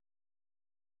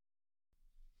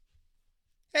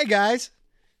Hey guys,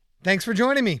 thanks for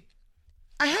joining me.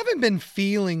 I haven't been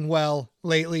feeling well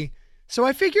lately, so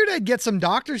I figured I'd get some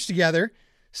doctors together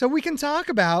so we can talk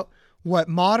about what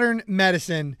modern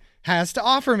medicine has to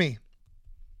offer me.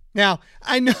 Now,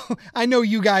 I know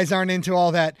you guys aren't into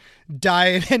all that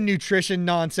diet and nutrition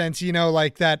nonsense,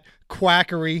 like that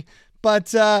quackery,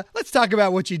 but let's talk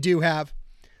about what you do have.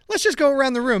 Let's just go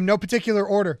around the room, no particular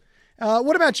order.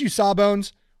 What about you,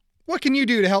 Sawbones? What can you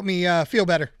do to help me feel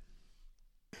better?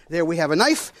 There we have a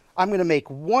knife. I'm going to make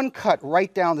one cut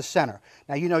right down the center.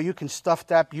 Now, you can stuff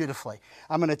that beautifully.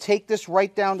 I'm going to take this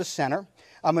right down the center.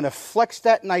 I'm going to flex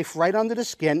that knife right under the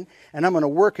skin, and I'm going to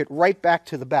work it right back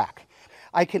to the back.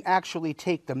 I can actually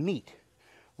take the meat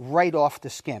right off the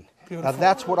skin. Beautiful. Now,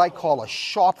 that's what I call a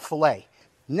sharp fillet.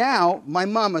 Now, my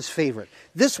mama's favorite.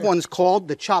 This one's called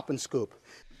the chop and scoop.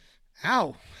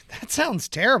 Ow, that sounds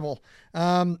terrible.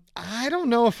 I don't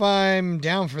know if I'm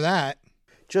down for that.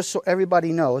 Just so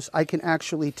everybody knows, I can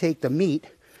actually take the meat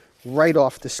right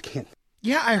off the skin.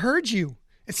 Yeah, I heard you.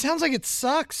 It sounds like it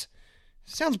sucks.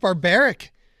 It sounds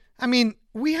barbaric. I mean,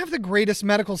 we have the greatest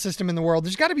medical system in the world.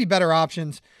 There's got to be better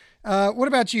options. What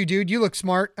about you, dude? You look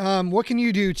smart. What can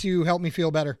you do to help me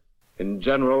feel better? In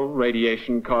general,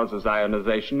 radiation causes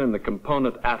ionization in the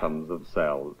component atoms of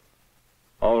cells,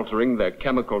 altering their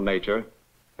chemical nature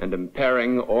and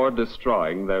impairing or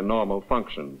destroying their normal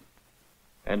functions.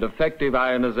 And effective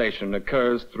ionization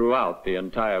occurs throughout the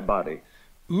entire body.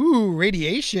 Ooh,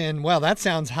 radiation. Well, that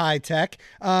sounds high tech.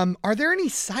 Are there any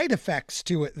side effects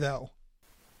to it, though?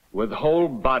 With whole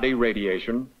body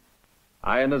radiation,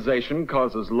 ionization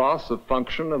causes loss of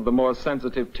function of the more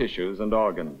sensitive tissues and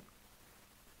organs.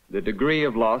 The degree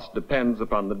of loss depends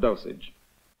upon the dosage.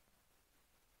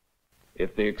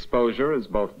 If the exposure is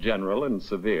both general and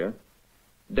severe,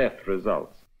 death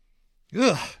results.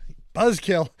 Ugh,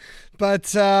 buzzkill.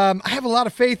 But I have a lot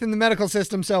of faith in the medical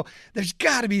system, so there's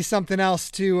got to be something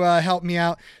else to help me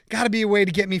out. Got to be a way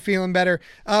to get me feeling better.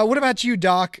 What about you,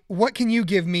 Doc? What can you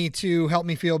give me to help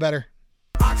me feel better?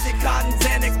 Oxycontin,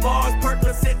 Xanax bars,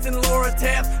 Percocets, and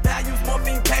Loratabs. Values,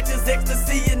 morphine patches,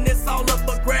 ecstasy, and it's all up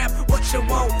a grab. What you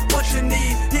want, what you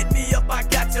need, hit me up, I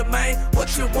got you, man.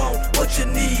 What you want, what you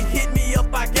need, hit me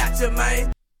up, I got you,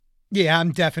 man. Yeah,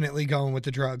 I'm definitely going with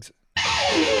the drugs.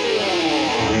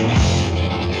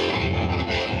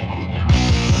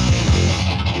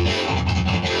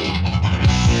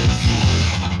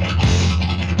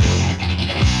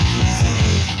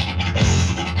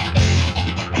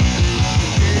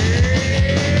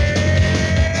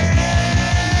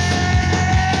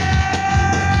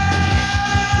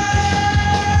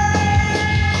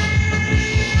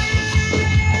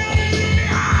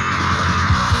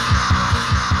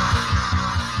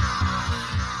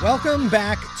 Welcome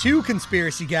back to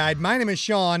Conspiracy Guide. My name is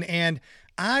Sean, and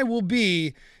I will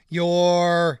be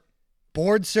your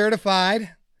board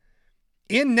certified,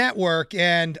 in-network,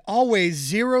 and always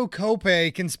zero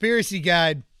copay conspiracy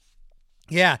guide.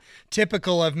 Yeah,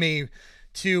 typical of me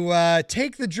to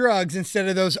take the drugs instead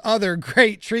of those other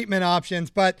great treatment options.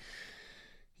 But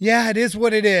yeah, it is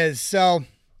what it is. So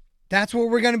that's what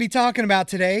we're going to be talking about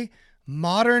today.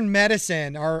 Modern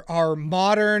medicine, our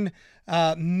modern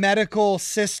medical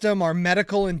system, our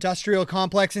medical industrial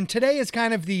complex. And today is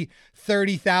kind of the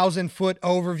 30,000 foot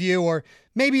overview, or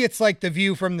maybe it's like the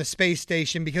view from the space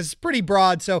station because it's pretty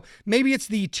broad. So maybe it's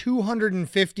the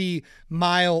 250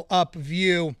 mile up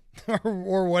view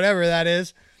or whatever that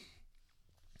is.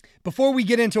 Before we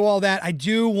get into all that, I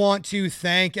do want to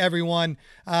thank everyone.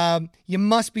 You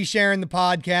must be sharing the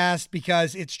podcast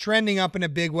because it's trending up in a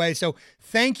big way. So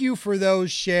thank you for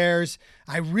those shares.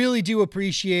 I really do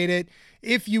appreciate it.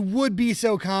 If you would be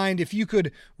so kind, if you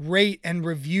could rate and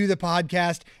review the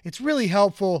podcast, it's really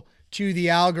helpful to the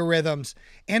algorithms.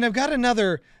 And I've got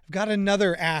another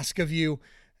ask of you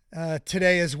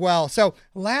today as well. So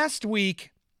last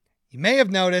week, you may have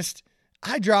noticed,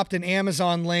 I dropped an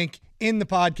Amazon link in the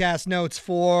podcast notes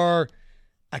for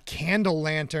a candle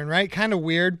lantern, right? Kind of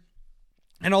weird.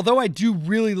 And although I do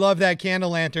really love that candle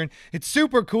lantern, it's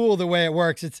super cool the way it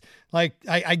works. It's like,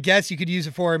 I guess you could use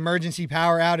it for emergency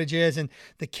power outages, and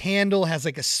the candle has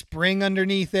like a spring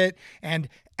underneath it. And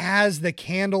as the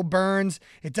candle burns,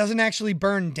 it doesn't actually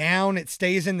burn down. It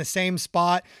stays in the same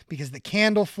spot because the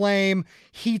candle flame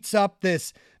heats up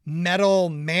this metal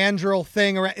mandrel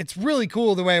thing around. It's really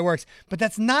cool the way it works, but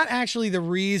that's not actually the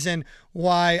reason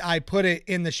why I put it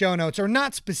in the show notes, or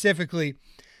not specifically.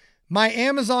 My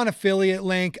Amazon affiliate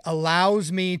link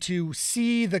allows me to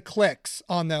see the clicks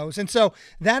on those. And so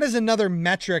that is another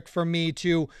metric for me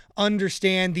to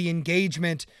understand the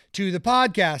engagement to the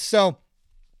podcast. So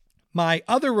my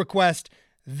other request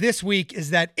this week is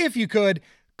that if you could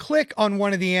click on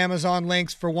one of the Amazon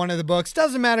links for one of the books.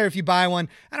 Doesn't matter if you buy one.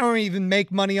 I don't even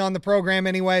make money on the program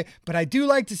anyway, but I do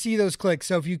like to see those clicks.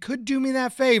 So if you could do me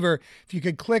that favor, if you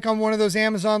could click on one of those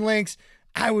Amazon links,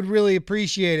 I would really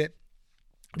appreciate it.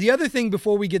 The other thing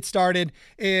before we get started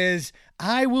is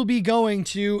I will be going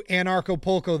to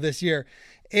Anarchapulco this year.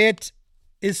 It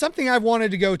is something I've wanted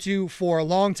to go to for a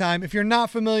long time. If you're not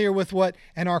familiar with what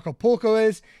Anarchapulco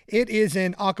is, it is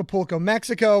in Acapulco,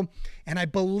 Mexico. And I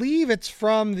believe it's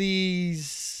from the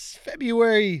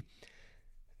February,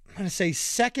 I'm going to say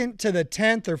 2nd to the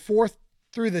 10th or 4th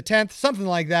through the 10th, something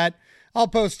like that. I'll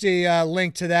post a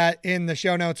link to that in the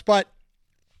show notes. But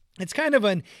it's kind of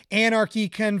an anarchy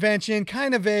convention,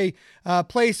 kind of a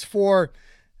place for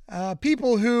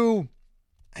people who,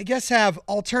 I guess, have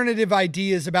alternative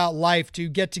ideas about life to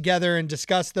get together and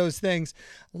discuss those things.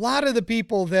 A lot of the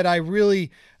people that I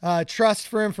really trust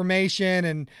for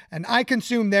information and I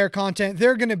consume their content,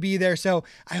 they're going to be there. So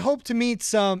I hope to meet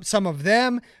some of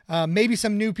them, maybe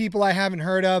some new people I haven't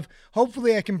heard of.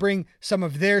 Hopefully I can bring some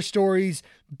of their stories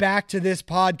back to this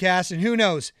podcast, and who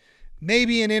knows,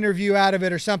 maybe an interview out of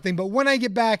it or something. But when I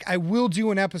get back, I will do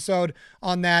an episode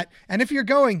on that. And if you're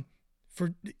going,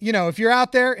 if you're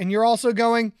out there and you're also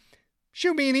going,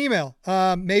 shoot me an email.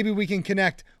 Maybe we can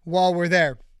connect while we're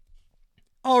there.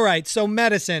 All right. So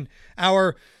medicine,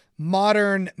 our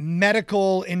modern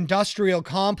medical industrial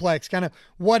complex, kind of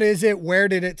what is it? Where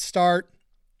did it start?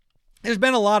 There's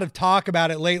been a lot of talk about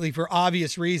it lately for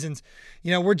obvious reasons.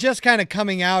 We're just kind of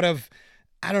coming out of,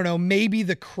 I don't know, maybe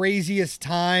the craziest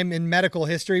time in medical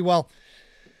history. Well,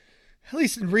 at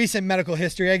least in recent medical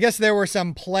history. I guess there were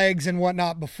some plagues and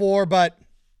whatnot before, but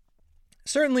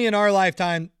certainly in our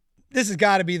lifetime, this has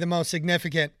got to be the most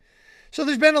significant. So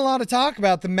there's been a lot of talk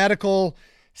about the medical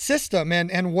system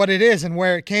and what it is and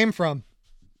where it came from.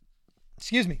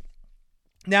 Excuse me.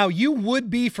 Now, you would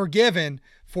be forgiven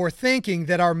for thinking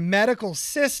that our medical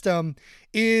system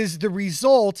is the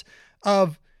result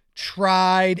of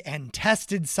tried and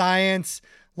tested science.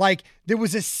 Like there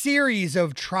was a series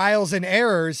of trials and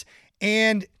errors.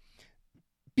 And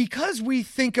because we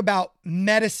think about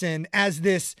medicine as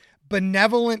this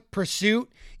benevolent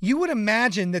pursuit, you would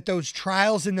imagine that those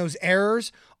trials and those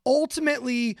errors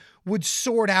ultimately would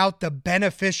sort out the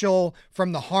beneficial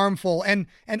from the harmful, and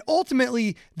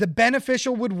ultimately the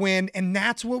beneficial would win, and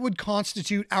that's what would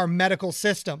constitute our medical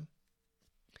system.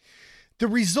 The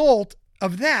result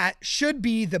of that should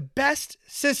be the best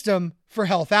system for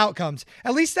health outcomes.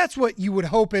 At least that's what you would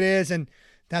hope it is, and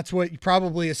that's what you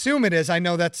probably assume it is. I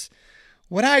know that's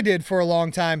what I did for a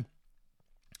long time.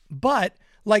 But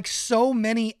like so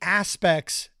many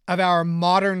aspects of our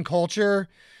modern culture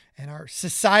and our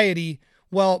society,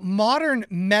 well, modern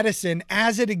medicine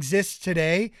as it exists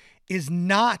today is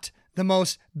not the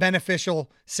most beneficial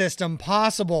system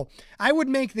possible. I would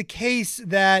make the case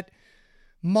that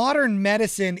modern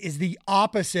medicine is the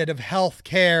opposite of health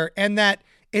care, and that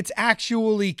it's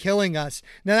actually killing us.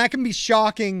 Now, that can be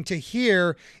shocking to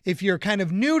hear if you're kind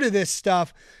of new to this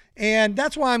stuff. And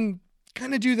that's why I'm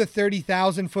going to do the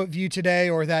 30,000 foot view today,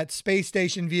 or that space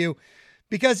station view,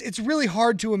 because it's really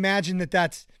hard to imagine that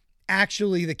that's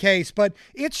actually the case. But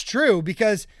it's true,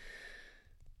 because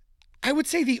I would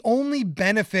say the only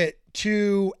benefit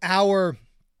to our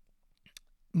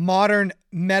modern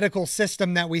medical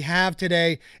system that we have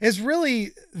today is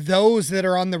really those that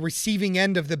are on the receiving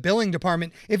end of the billing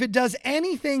department. If it does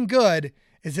anything good,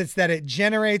 it's that it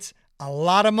generates a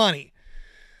lot of money.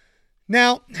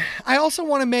 Now, I also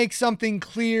want to make something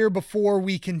clear before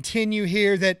we continue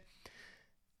here, that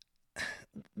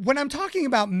when I'm talking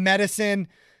about medicine,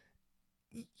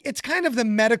 it's kind of the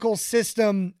medical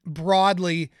system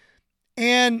broadly,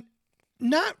 and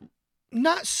not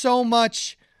so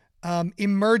much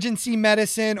emergency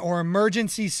medicine or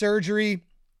emergency surgery.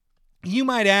 You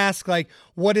might ask, like,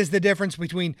 what is the difference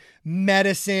between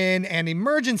medicine and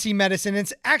emergency medicine?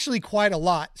 It's actually quite a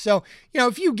lot. So,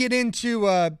 if you get into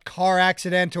a car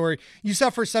accident or you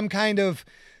suffer some kind of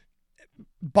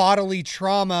bodily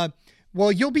trauma,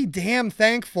 well, you'll be damn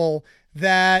thankful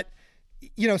that,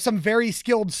 some very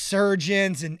skilled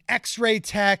surgeons and x-ray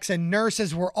techs and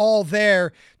nurses were all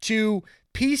there to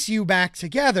piece you back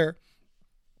together.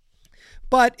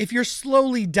 But if you're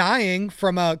slowly dying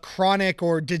from a chronic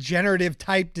or degenerative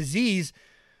type disease,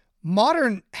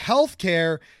 modern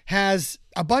healthcare has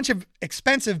a bunch of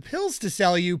expensive pills to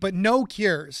sell you, but no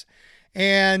cures.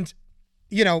 And,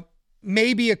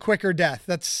 maybe a quicker death.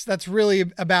 That's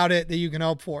really about it that you can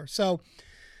hope for. So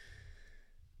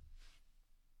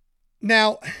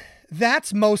now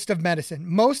that's most of medicine.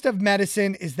 Most of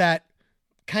medicine is that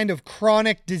kind of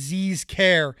chronic disease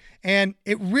care, and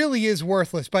it really is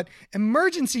worthless. But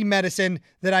emergency medicine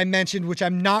that I mentioned, which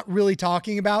I'm not really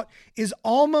talking about, is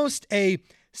almost a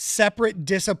separate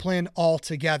discipline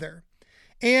altogether.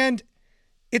 And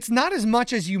it's not as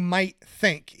much as you might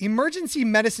think. Emergency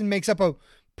medicine makes up a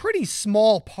pretty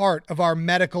small part of our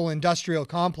medical industrial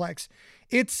complex.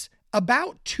 It's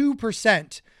about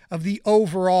 2% of the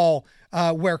overall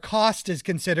where cost is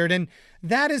considered, and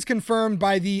that is confirmed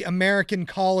by the American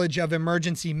College of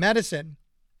Emergency Medicine.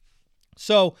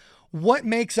 So what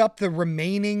makes up the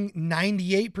remaining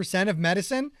 98% of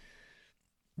medicine?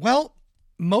 Well,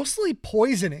 mostly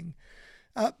poisoning.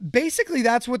 Basically,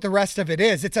 that's what the rest of it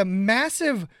is. It's a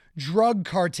massive drug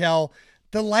cartel,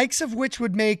 the likes of which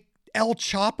would make El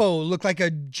Chapo look like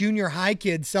a junior high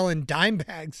kid selling dime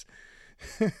bags.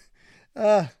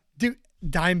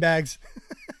 Dime bags.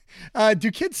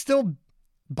 Do kids still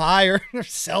buy or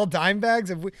sell dime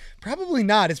bags? Probably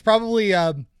not. It's probably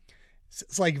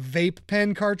it's like vape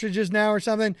pen cartridges now or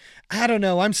something. I don't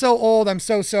know. I'm so old. I'm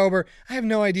so sober. I have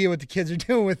no idea what the kids are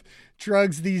doing with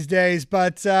drugs these days.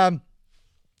 But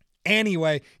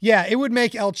anyway, yeah, it would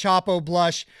make El Chapo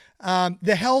blush. The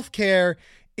healthcare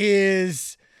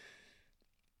is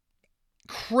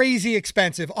crazy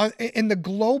expensive. In the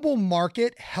global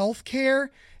market, healthcare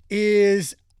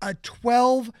is a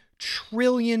 $12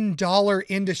 trillion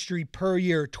industry per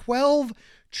year. $12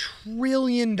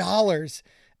 trillion.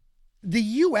 The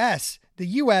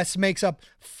U.S. makes up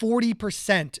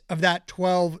 40% of that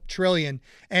 12 trillion.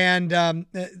 And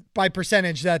by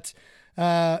percentage, that's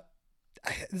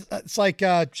it's like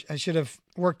I should have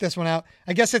worked this one out.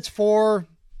 I guess it's four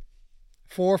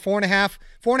and a half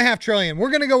trillion.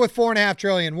 We're going to go with 4.5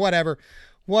 trillion, whatever.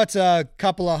 What's a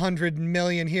couple of 100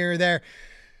 million here or there?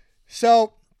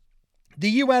 So the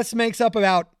U.S. makes up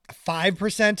about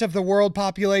 5% of the world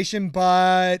population,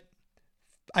 but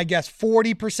I guess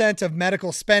 40% of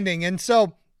medical spending. And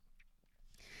so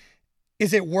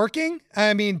is it working?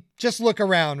 I mean, just look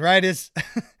around, right?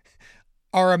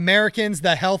 Are Americans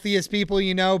the healthiest people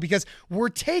you know? Because we're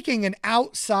taking an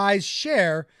outsized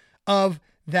share of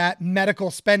that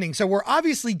medical spending. So we're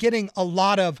obviously getting a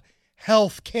lot of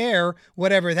health care,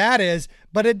 whatever that is,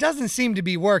 but it doesn't seem to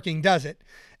be working, does it?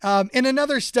 In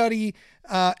another study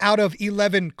out of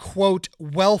 11, quote,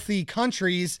 wealthy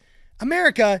countries,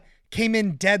 America came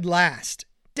in dead last.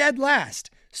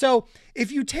 So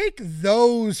if you take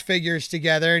those figures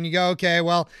together and you go, okay,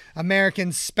 well,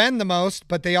 Americans spend the most,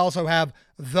 but they also have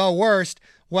the worst.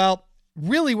 Well,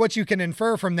 really what you can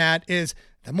infer from that is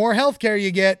the more healthcare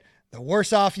you get, the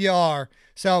worse off you are.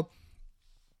 So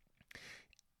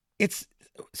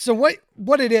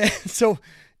what it is. So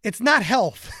it's not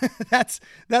health.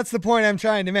 That's the point I'm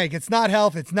trying to make. It's not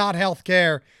health. It's not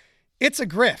healthcare. It's a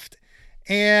grift.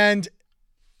 And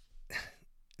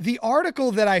the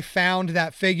article that I found,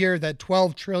 that figure, that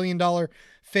 $12 trillion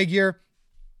figure,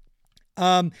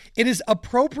 it is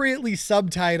appropriately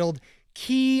subtitled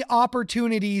Key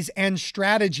Opportunities and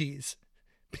Strategies,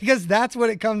 because that's what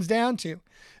it comes down to.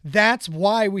 That's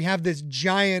why we have this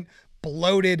giant,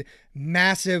 bloated,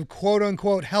 massive, quote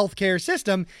unquote, healthcare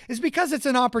system, is because it's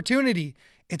an opportunity.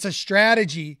 It's a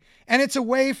strategy, and it's a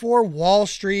way for Wall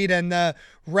Street and the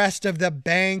rest of the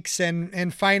banks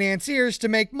and financiers to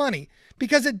make money,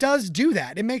 because it does do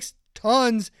that. It makes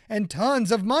tons and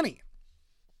tons of money.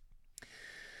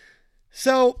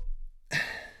 So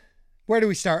where do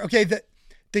we start? Okay.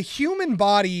 The human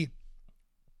body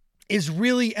is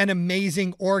really an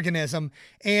amazing organism,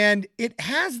 and it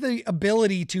has the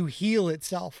ability to heal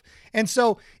itself. And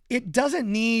so it doesn't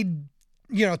need,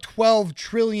 $12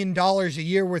 trillion a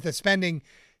year worth of spending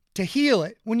to heal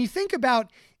it. When you think about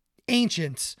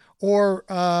ancients or,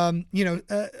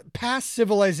 past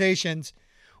civilizations,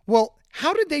 well,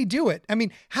 how did they do it? I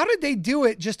mean, how did they do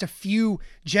it just a few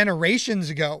generations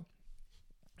ago?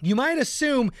 You might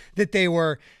assume that they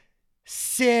were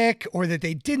sick or that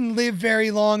they didn't live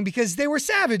very long because they were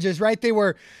savages, right? They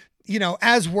were,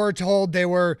 as we're told, they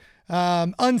were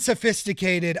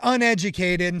unsophisticated,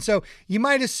 uneducated. And so you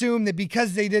might assume that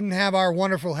because they didn't have our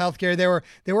wonderful healthcare,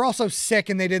 they were also sick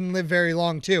and they didn't live very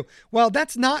long too. Well,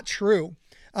 that's not true.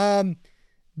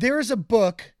 There is a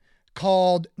book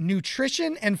called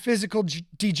Nutrition and Physical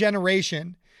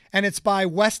Degeneration, and it's by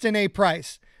Weston A.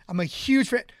 Price. I'm a huge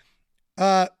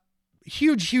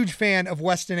fan of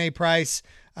Weston A. Price.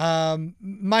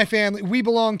 My family, we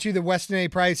belong to the Weston A.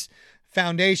 Price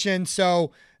Foundation.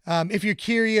 So if you're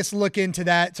curious, look into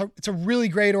that. It's a really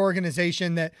great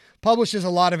organization that publishes a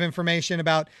lot of information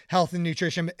about health and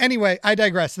nutrition. But anyway, I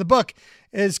digress. The book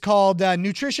is called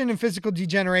Nutrition and Physical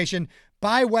Degeneration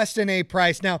by Weston A.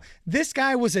 Price. Now, this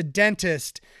guy was a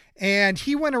dentist, And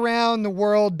he went around the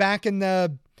world back in I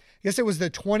guess it was the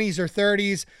 20s or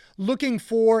 30s, looking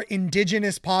for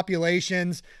indigenous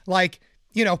populations, like,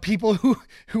 people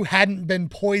who hadn't been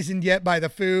poisoned yet by the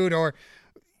food or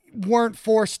weren't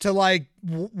forced to like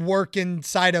work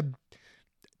inside a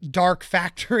dark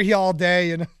factory all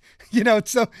day. And,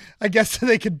 so I guess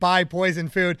they could buy poison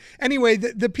food. Anyway,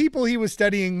 the people he was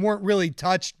studying weren't really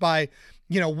touched by,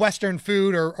 Western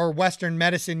food or Western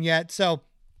medicine yet. So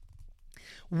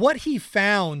what he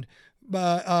found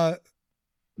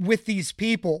with these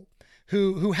people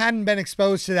who hadn't been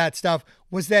exposed to that stuff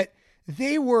was that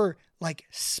they were like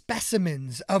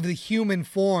specimens of the human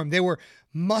form. They were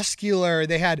muscular.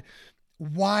 They had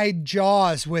wide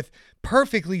jaws with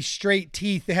perfectly straight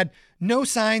teeth. They had no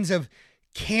signs of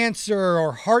cancer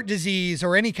or heart disease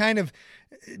or any kind of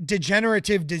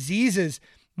degenerative diseases.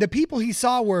 The people he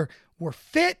saw were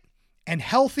fit and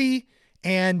healthy,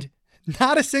 and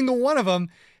not a single one of them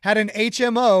had an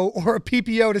HMO or a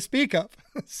PPO to speak of.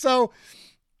 So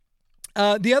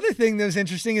the other thing that was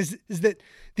interesting is that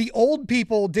the old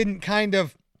people didn't kind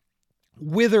of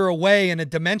wither away in a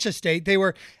dementia state. They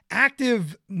were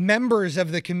active members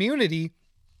of the community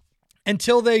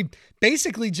until they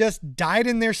basically just died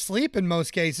in their sleep in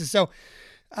most cases. So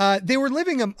they were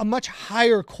living a much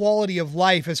higher quality of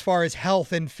life as far as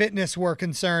health and fitness were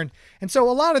concerned. And so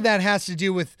a lot of that has to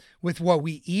do with what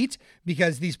we eat,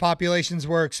 because these populations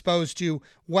were exposed to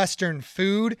Western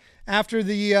food after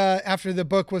the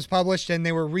book was published, and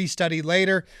they were restudied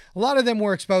later. A lot of them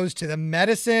were exposed to the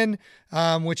medicine,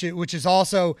 which is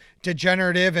also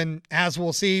degenerative and, as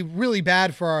we'll see, really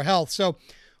bad for our health. So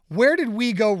where did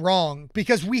we go wrong?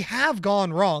 Because we have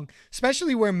gone wrong,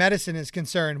 especially where medicine is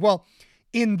concerned. Well,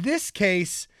 in this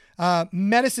case,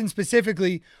 medicine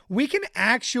specifically, we can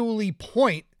actually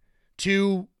point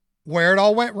to where it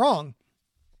all went wrong.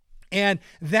 And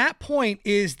that point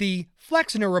is the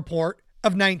Flexner Report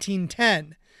of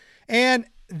 1910. And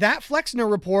that Flexner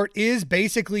Report is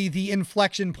basically the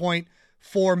inflection point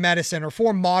for medicine, or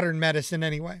for modern medicine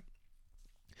anyway.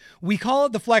 We call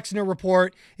it the Flexner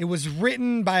Report. It was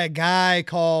written by a guy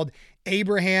called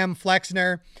Abraham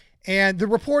Flexner. And the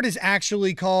report is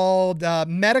actually called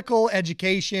Medical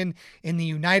Education in the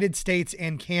United States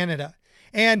and Canada.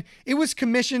 And it was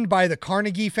commissioned by the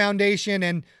Carnegie Foundation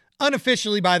and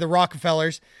unofficially by the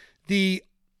Rockefellers. The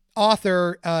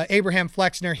author, Abraham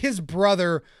Flexner, his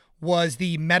brother was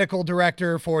the medical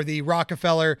director for the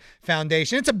Rockefeller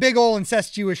Foundation. It's a big old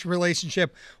incestuous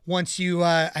relationship once you,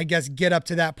 I guess, get up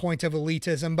to that point of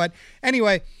elitism. But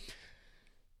anyway,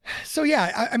 so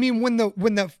yeah, I mean, when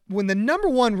the number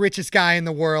one richest guy in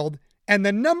the world and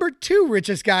the number two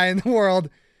richest guy in the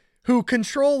world, who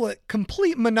control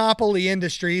complete monopoly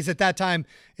industries, at that time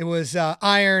it was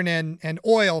iron and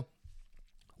oil,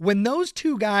 when those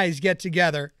two guys get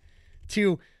together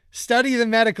to study the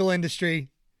medical industry,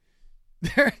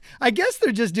 I guess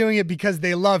they're just doing it because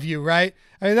they love you, right?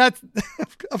 I mean, that's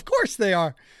of course they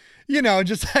are.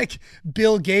 Just like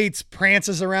Bill Gates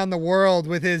prances around the world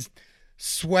with his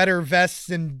sweater vests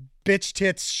and bitch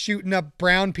tits shooting up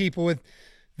brown people with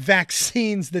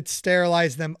vaccines that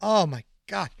sterilize them. Oh my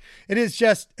God.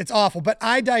 It's awful, but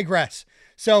I digress.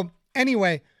 So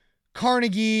anyway,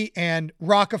 Carnegie and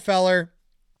Rockefeller,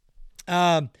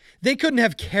 they couldn't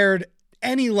have cared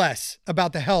any less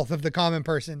about the health of the common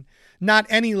person, not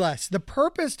any less. The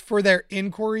purpose for their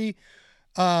inquiry,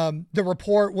 the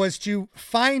report, was to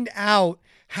find out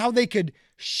how they could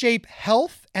shape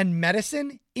health and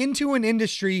medicine into an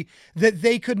industry that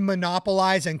they could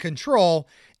monopolize and control,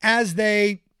 as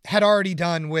they had already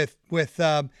done with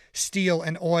steel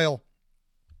and oil.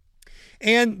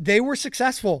 And they were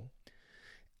successful.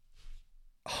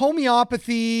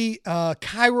 Homeopathy,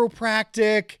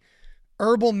 chiropractic,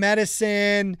 herbal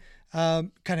medicine,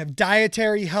 kind of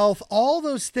dietary health, all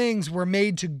those things were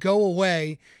made to go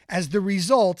away as the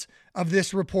result of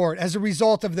this report, as a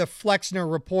result of the Flexner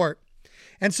Report.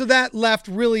 And so that left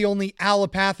really only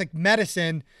allopathic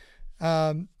medicine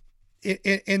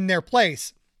in their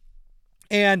place.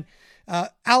 And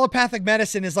allopathic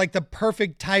medicine is like the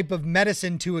perfect type of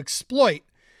medicine to exploit.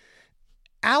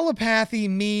 Allopathy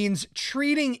means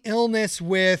treating illness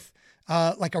with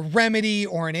like a remedy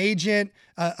or an agent,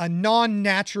 a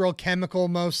non-natural chemical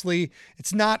mostly.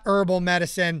 It's not herbal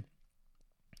medicine.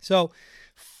 So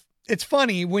it's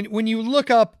funny when you look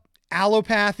up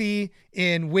allopathy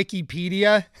in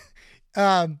Wikipedia,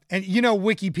 and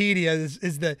Wikipedia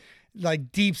is the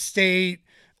like deep state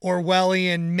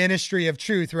Orwellian Ministry of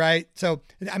Truth, right? So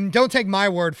don't take my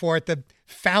word for it. The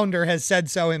founder has said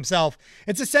so himself.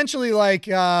 It's essentially like,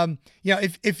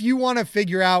 if you want to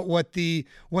figure out what the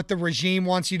regime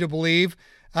wants you to believe,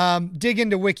 dig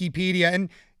into Wikipedia. And,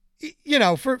 you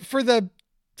know, for the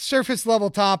surface level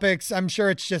topics, I'm sure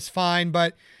it's just fine.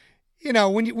 But, you know,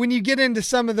 when you get into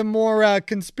some of the more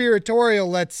conspiratorial,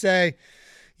 let's say,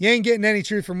 you ain't getting any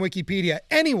truth from Wikipedia.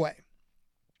 Anyway,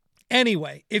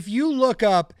 if you look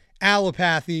up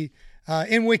allopathy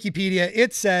in Wikipedia,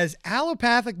 it says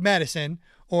allopathic medicine,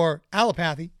 or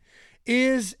allopathy,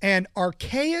 is an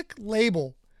archaic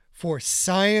label for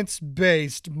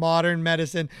science-based modern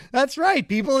medicine. That's right,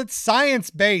 people. It's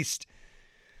science-based.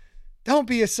 Don't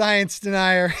be a science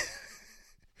denier.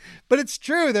 But it's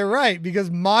true. They're right, because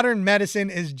modern medicine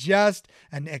is just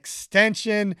an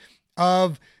extension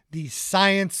of the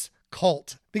science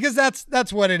cult, because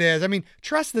that's what it is. I mean,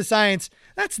 trust the science.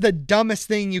 That's the dumbest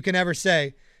thing you can ever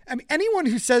say. I mean, anyone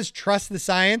who says trust the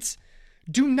science,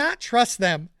 do not trust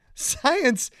them.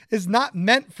 Science is not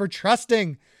meant for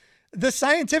trusting. The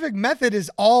scientific method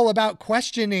is all about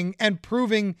questioning and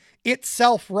proving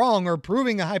itself wrong, or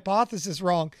proving a hypothesis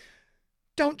wrong.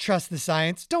 Don't trust the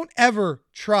science. Don't ever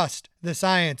trust the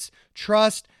science.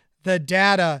 Trust the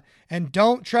data, and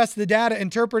don't trust the data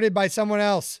interpreted by someone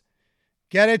else.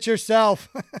 Get it yourself.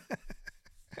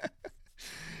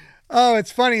 Oh,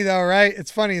 it's funny though,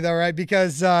 right?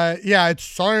 Because, it's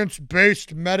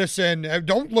science-based medicine.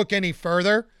 Don't look any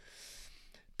further.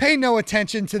 Pay no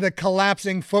attention to the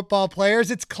collapsing football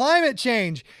players. It's climate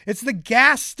change. It's the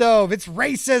gas stove. It's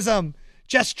racism.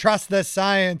 Just trust the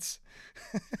science.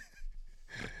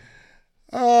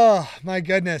 Oh, my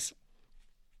goodness.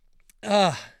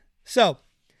 So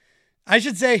I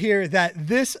should say here that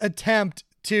this attempt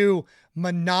to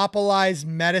monopolize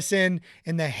medicine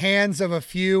in the hands of a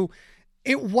few,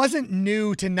 it wasn't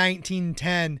new to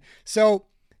 1910. So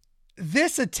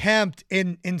this attempt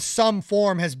in some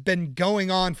form has been going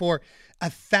on for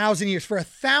 1,000 years. For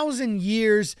 1,000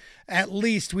 years, at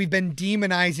least, we've been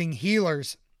demonizing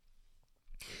healers.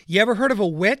 You ever heard of a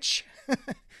witch?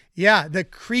 Yeah, the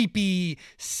creepy,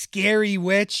 scary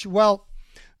witch. Well,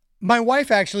 my wife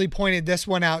actually pointed this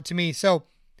one out to me. So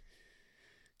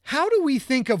how do we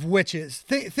think of witches?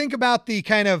 Think about the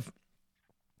kind of,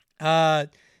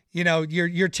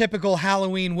 your typical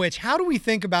Halloween witch. How do we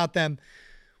think about them?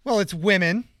 Well, it's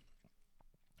women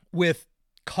with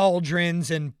cauldrons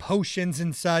and potions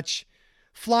and such,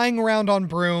 flying around on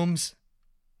brooms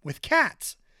with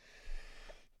cats.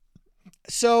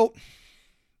 So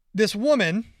this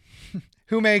woman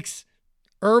who makes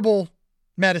herbal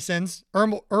medicines,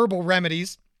 herbal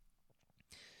remedies,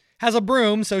 has a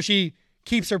broom so she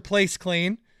keeps her place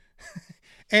clean,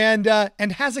 and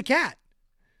has a cat.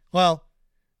 Well,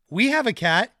 we have a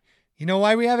cat. You know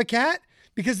why we have a cat?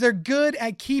 Because they're good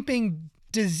at keeping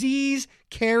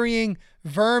disease-carrying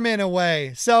vermin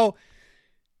away. So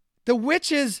the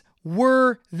witches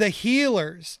were the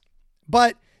healers,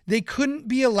 but they couldn't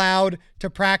be allowed to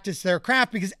practice their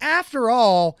craft, because after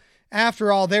all,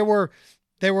 they were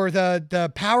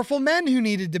the powerful men who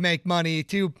needed to make money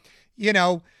to,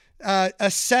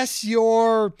 assess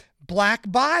your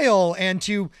black bile and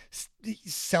to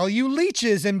sell you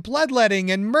leeches and bloodletting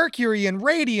and mercury and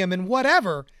radium and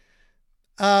whatever.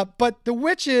 But the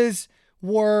witches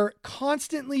were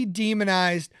constantly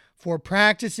demonized for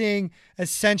practicing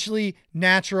essentially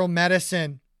natural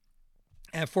medicine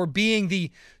and for being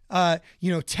the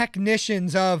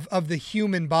technicians of the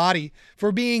human body,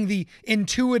 for being the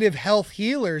intuitive health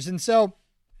healers. And so,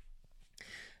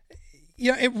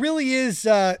 it really is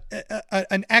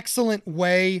an excellent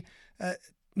way.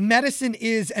 Medicine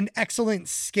is an excellent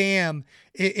scam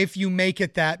if you make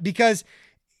it that, because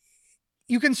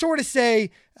you can sort of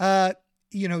say,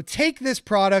 take this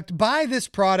product, buy this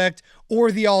product,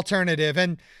 or the alternative.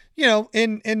 And,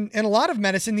 in a lot of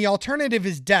medicine, the alternative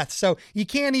is death. So you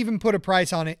can't even put a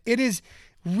price on it. It is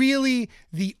really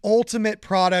the ultimate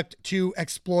product to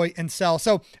exploit and sell.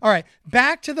 So, all right,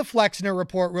 back to the Flexner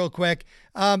report real quick.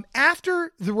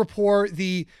 After the report,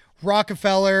 the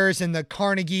Rockefellers and the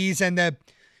Carnegies and the,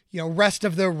 rest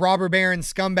of the robber baron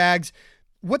scumbags,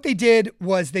 what they did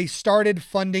was they started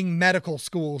funding medical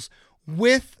schools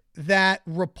with that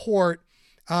report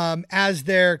as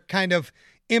their kind of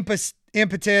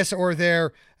impetus or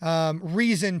their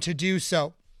reason to do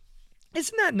so.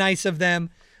 Isn't that nice of them?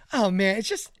 Oh man,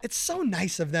 it's so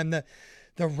nice of them.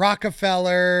 The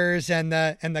Rockefellers and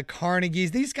the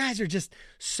Carnegies, these guys are just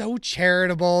so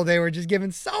charitable. They were just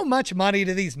giving so much money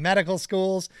to these medical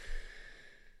schools.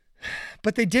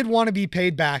 But they did want to be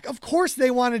paid back. Of course they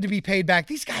wanted to be paid back.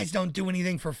 These guys don't do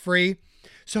anything for free.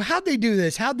 So how'd they do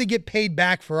this? How'd they get paid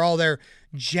back for all their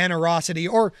generosity,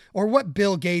 or what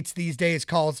Bill Gates these days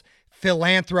calls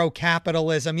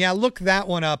philanthrocapitalism? Yeah, look that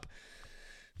one up.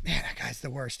 Man, that guy's the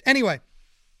worst. Anyway,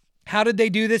 How did they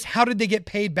do this? How did they get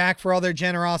paid back for all their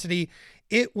generosity?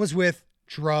 It was with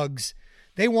drugs.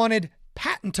 They wanted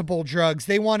patentable drugs.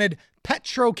 They wanted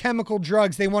petrochemical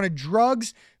drugs. They wanted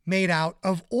drugs made out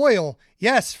of oil.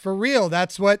 Yes, for real.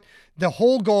 That's what the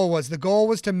whole goal was. The goal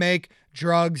was to make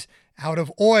drugs out of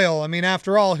oil. I mean,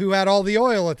 after all, who had all the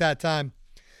oil at that time?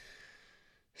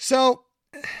 So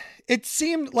it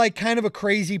seemed like kind of a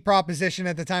crazy proposition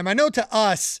at the time. I know to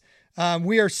us,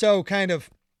 we are so kind of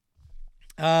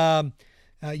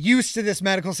used to this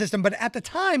medical system, but at the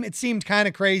time it seemed kind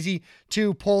of crazy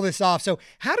to pull this off. So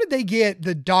how did they get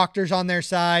the doctors on their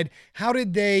side? How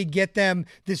did they get them,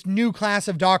 this new class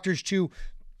of doctors, to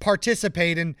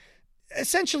participate in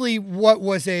essentially what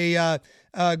was a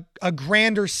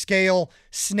grander scale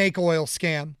snake oil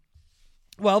scam?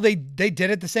 Well, they did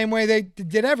it the same way they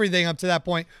did everything up to that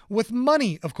point, with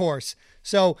money, of course.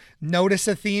 So notice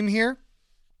a theme here.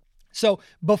 So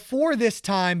before this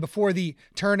time, before the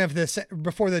turn of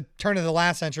the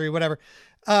last century, whatever,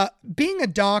 being a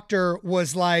doctor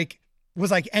was like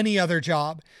any other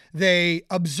job. They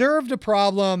observed a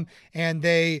problem and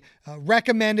they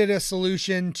recommended a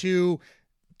solution to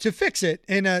fix it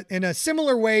in a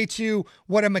similar way to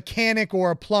what a mechanic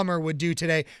or a plumber would do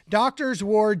today. Doctors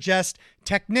were just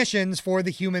technicians for the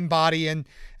human body, and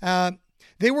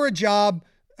they were a job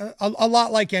a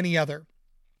lot like any other.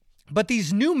 But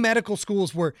these new medical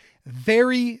schools were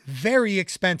very, very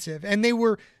expensive, and they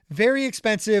were very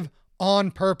expensive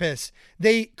on purpose.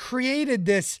 They created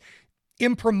this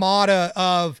imprimatur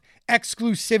of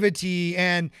exclusivity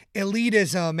and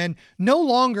elitism, and no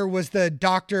longer was the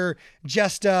doctor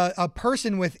just a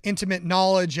person with intimate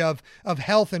knowledge of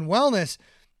health and wellness.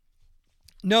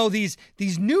 No, these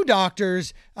new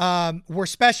doctors were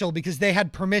special because they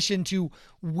had permission to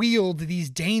wield these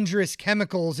dangerous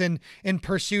chemicals in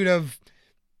pursuit of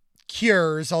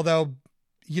cures. Although,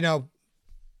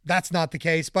 that's not the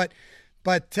case. But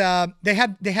they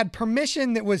had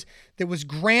permission that was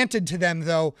granted to them,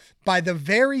 though, by the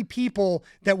very people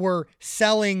that were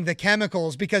selling the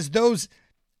chemicals, because those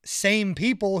same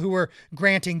people who were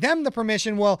granting them the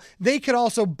permission, well, they could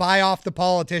also buy off the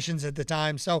politicians at the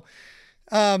time. So.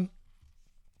 And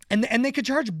they could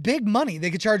charge big money. They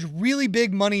could charge really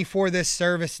big money for this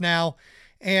service now.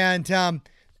 And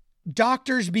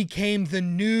doctors became the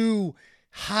new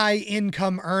high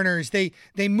income earners. They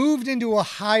moved into a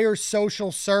higher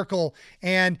social circle,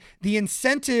 and the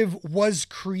incentive was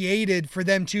created for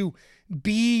them to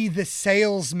be the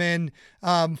salesman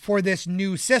for this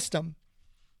new system.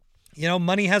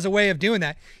 Money has a way of doing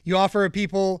that. You offer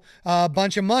people a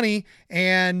bunch of money,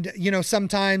 and,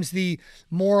 sometimes the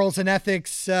morals and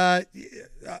ethics, a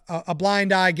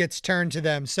blind eye gets turned to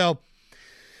them. So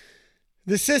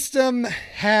the system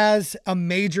has a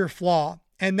major flaw,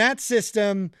 and that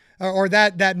system, or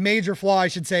that major flaw, I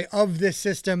should say, of this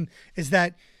system is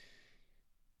that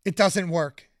it doesn't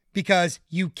work, because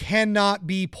you cannot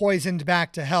be poisoned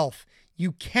back to health.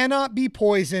 You cannot be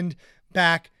poisoned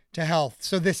back to health.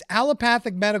 So this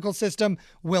allopathic medical system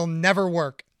will never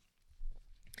work.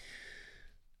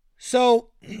 So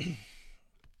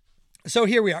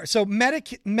here we are. So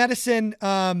medicine,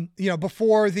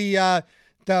 before the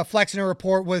Flexner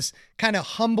Report was kind of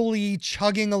humbly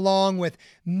chugging along with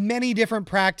many different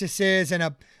practices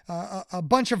and a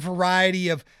bunch of variety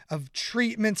of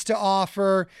treatments to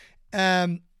offer,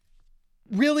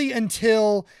 really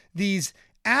until these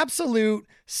absolute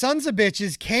sons of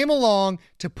bitches came along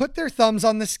to put their thumbs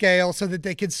on the scale so that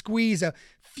they could squeeze a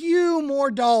few more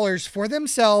dollars for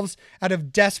themselves out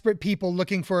of desperate people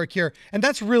looking for a cure. And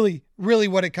that's really, really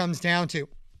what it comes down to.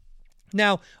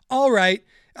 Now, all right,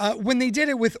 when they did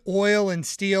it with oil and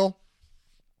steel,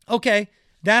 okay,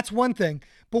 that's one thing.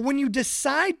 But when you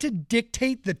decide to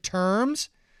dictate the terms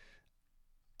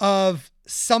of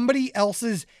somebody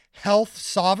else's health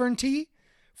sovereignty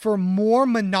for more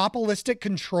monopolistic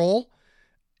control,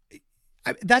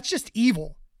 that's just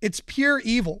evil. It's pure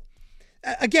evil.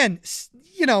 Again,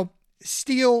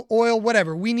 steel, oil,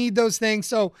 whatever. We need those things.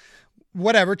 So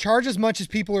whatever, charge as much as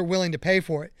people are willing to pay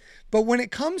for it. But when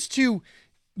it comes to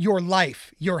your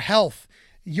life, your health,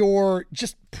 your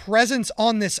just presence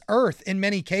on this earth in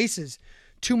many cases,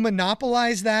 to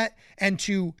monopolize that and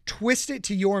to twist it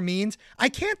to your means, I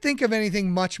can't think of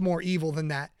anything much more evil than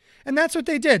that. And that's what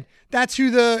they did. That's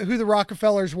who the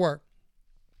Rockefellers were,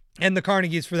 and the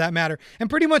Carnegies for that matter, and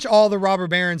pretty much all the robber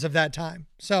barons of that time.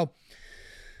 So,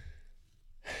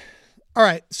 all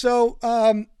right. So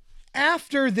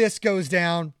after this goes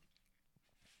down,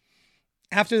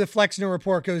 after the Flexner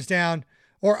Report goes down,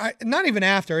 or not even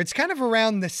after, it's kind of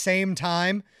around the same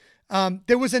time.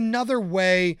 There was another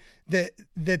way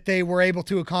that they were able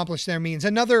to accomplish their means.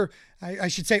 Another, I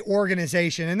should say,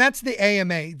 organization, and that's the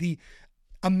AMA, the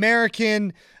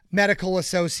American Medical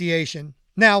Association.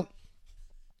 Now,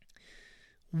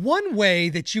 one way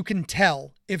that you can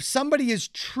tell if somebody is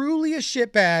truly a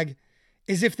shitbag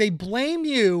is if they blame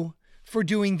you for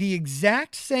doing the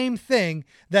exact same thing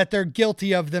that they're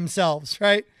guilty of themselves,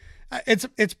 right?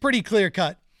 It's pretty clear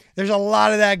cut. There's a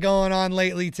lot of that going on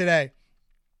lately today.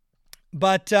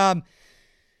 But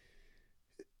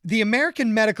the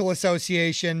American Medical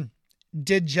Association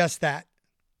did just that.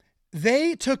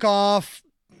 They took off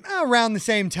around the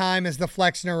same time as the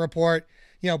Flexner Report.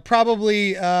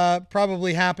 Probably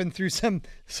happened through some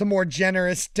more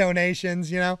generous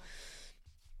donations,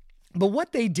 But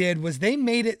what they did was they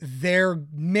made it their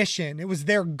mission. It was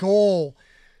their goal,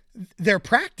 their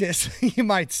practice, you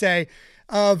might say,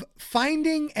 of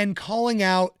finding and calling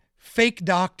out fake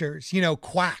doctors,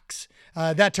 quacks.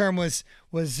 That term was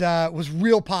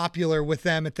real popular with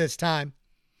them at this time.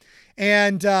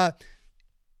 And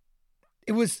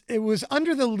it was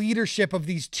under the leadership of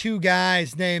these two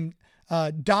guys named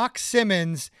Doc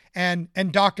Simmons and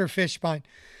Dr. Fishbein.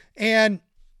 And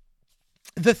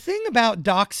the thing about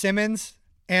Doc Simmons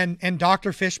and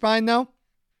Dr. Fishbein, though,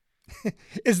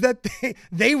 is that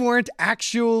they weren't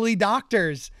actually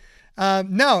doctors.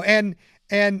 No, and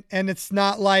it's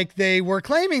not like they were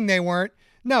claiming they weren't.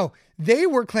 No, they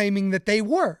were claiming that they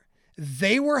were.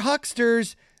 They were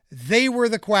hucksters. They were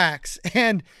the quacks.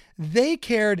 And they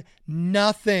cared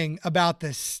nothing about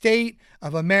the state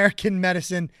of American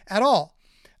medicine at all.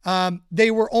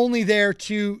 They were only there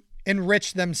to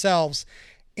enrich themselves.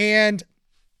 And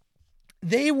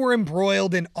they were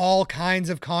embroiled in all kinds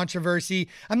of controversy.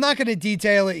 I'm not going to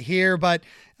detail it here, but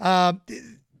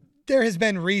there has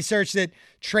been research that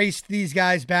traced these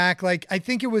guys back. Like, I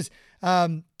think it was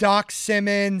Doc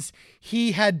Simmons.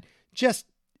 He had just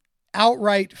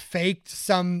outright faked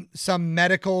some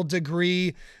medical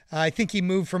degree. I think he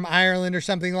moved from Ireland or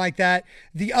something like that.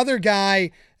 The other guy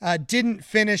didn't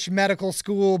finish medical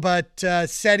school, but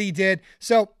said he did.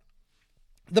 So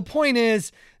the point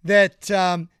is that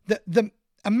the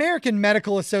American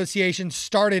Medical Association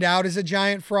started out as a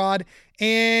giant fraud,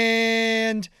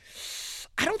 and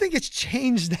I don't think it's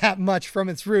changed that much from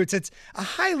its roots. It's a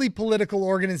highly political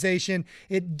organization.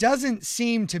 It doesn't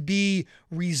seem to be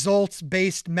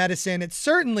results-based medicine. It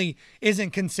certainly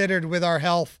isn't considered with our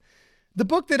health. The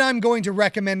book that I'm going to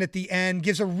recommend at the end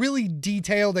gives a really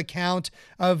detailed account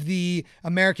of the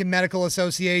American Medical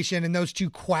Association and those two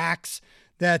quacks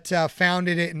that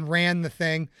founded it and ran the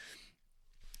thing.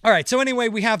 All right, so anyway,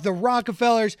 we have the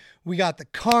Rockefellers, we got the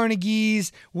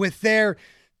Carnegies with their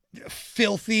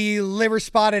filthy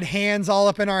liver-spotted hands all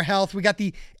up in our health. We got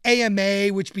the AMA,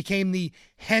 which became the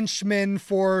henchmen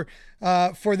for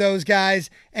those guys.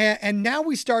 And now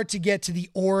we start to get to the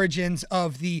origins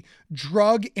of the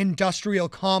drug industrial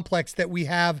complex that we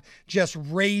have just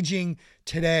raging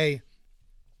today.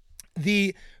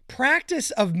 The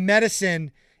practice of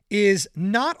medicine is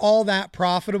not all that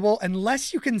profitable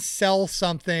unless you can sell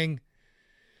something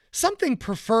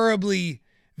preferably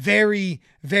very,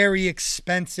 very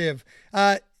expensive.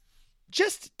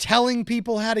 Just telling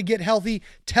people how to get healthy,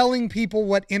 telling people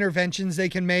what interventions they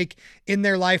can make in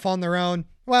their life on their own,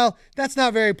 well, that's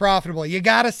not very profitable. You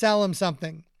got to sell them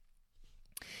something.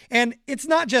 And it's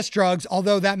not just drugs,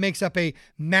 although that makes up a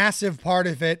massive part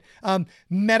of it.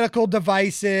 Medical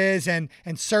devices and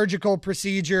surgical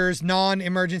procedures,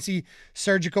 non-emergency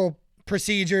surgical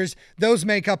procedures, those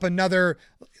make up another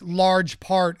large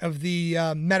part of the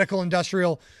medical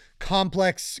industrial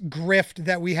complex grift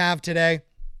that we have today.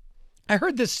 I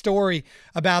heard this story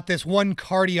about this one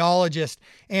cardiologist,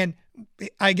 and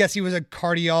I guess he was a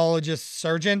cardiologist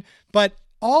surgeon, but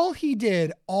all he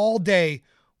did all day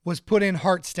was put in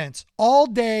heart stents all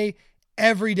day,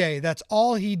 every day. That's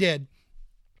all he did.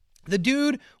 The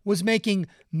dude was making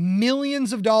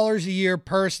millions of dollars a year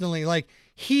personally. Like,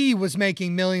 he was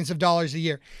making millions of dollars a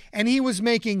year, and he was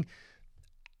making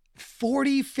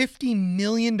 $40-50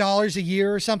 million a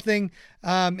year or something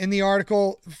in the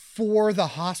article for the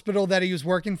hospital that he was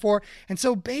working for. And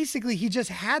so basically he just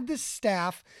had this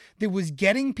staff that was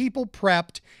getting people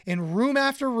prepped in room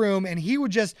after room, and he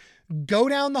would just go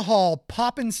down the hall,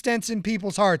 popping stents in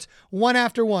people's hearts, one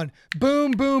after one.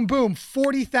 Boom, boom, boom.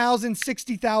 40,000,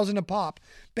 60,000 a pop.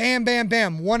 Bam, bam,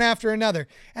 bam. One after another.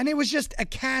 And it was just a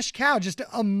cash cow, just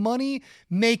a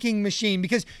money-making machine.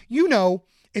 Because,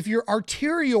 if your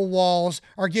arterial walls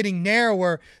are getting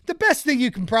narrower, the best thing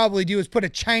you can probably do is put a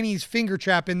Chinese finger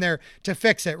trap in there to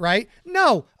fix it, right?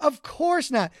 No, of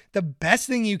course not. The best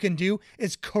thing you can do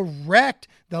is correct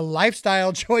the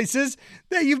lifestyle choices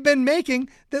that you've been making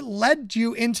that led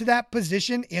you into that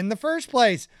position in the first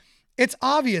place. It's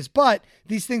obvious, but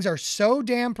these things are so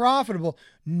damn profitable.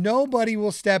 Nobody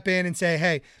will step in and say,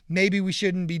 hey, maybe we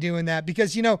shouldn't be doing that,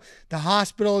 because, the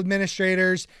hospital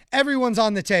administrators, everyone's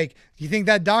on the take. Do you think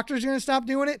that doctor's going to stop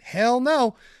doing it? Hell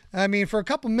no. I mean, for a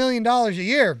couple $1 million a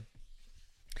year,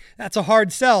 that's a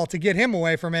hard sell to get him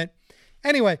away from it.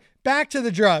 Anyway, back to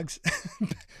the drugs.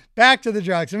 Back to the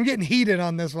drugs. I'm getting heated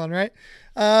on this one, right?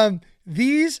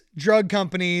 These drug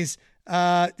companies,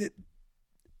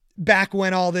 back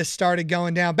when all this started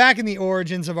going down, back in the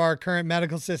origins of our current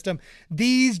medical system,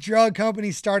 these drug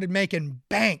companies started making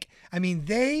bank. I mean,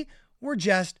 they were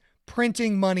just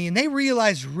printing money, and they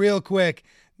realized real quick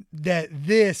that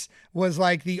this was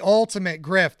like the ultimate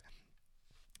grift.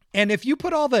 And if you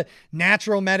put all the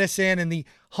natural medicine and the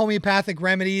homeopathic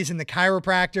remedies and the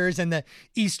chiropractors and the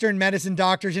Eastern medicine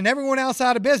doctors and everyone else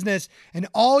out of business, and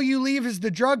all you leave is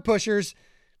the drug pushers,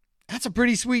 that's a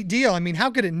pretty sweet deal. I mean, how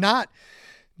could it not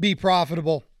be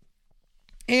profitable?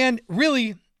 And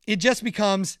really, it just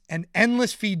becomes an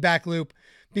endless feedback loop,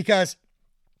 because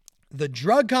the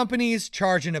drug companies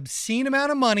charge an obscene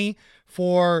amount of money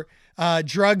for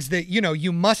drugs that,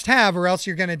 you must have or else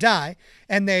you're going to die.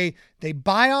 And they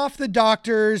buy off the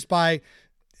doctors by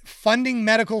funding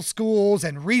medical schools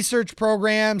and research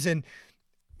programs and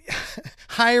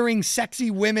hiring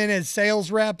sexy women as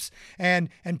sales reps and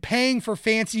paying for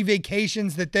fancy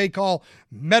vacations that they call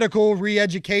medical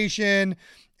re-education.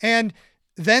 And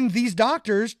then these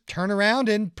doctors turn around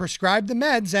and prescribe the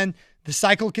meds, and the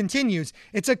cycle continues.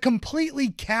 It's a completely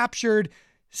captured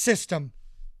system.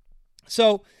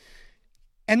 So,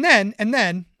 and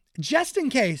then just in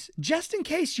case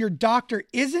your doctor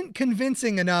isn't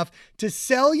convincing enough to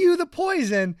sell you the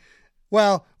poison,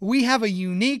 well, we have a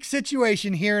unique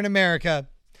situation here in America.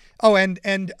 Oh,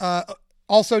 and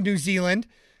also New Zealand.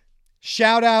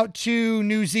 Shout out to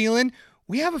New Zealand.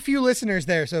 We have a few listeners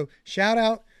there, so shout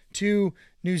out to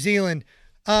New Zealand.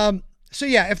 So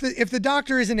yeah, if the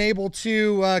doctor isn't able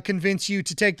to convince you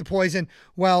to take the poison,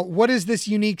 well, what is this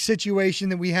unique situation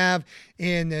that we have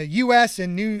in the U.S.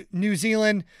 and New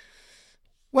Zealand?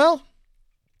 Well,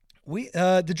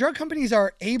 the drug companies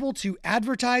are able to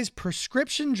advertise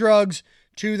prescription drugs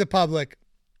to the public.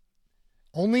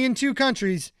 Only in 2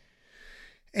 countries.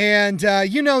 And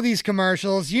these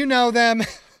commercials, you know them.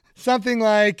 Something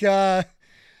like, do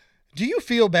you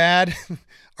feel bad?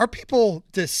 Are people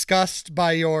disgusted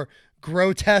by your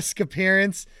grotesque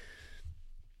appearance?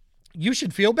 You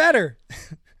should feel better.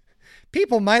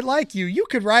 People might like you. You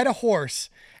could ride a horse.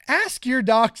 Ask your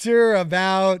doctor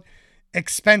about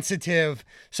expensive.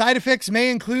 Side effects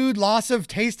may include loss of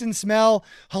taste and smell,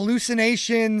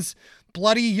 hallucinations,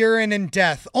 bloody urine, and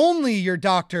death. Only your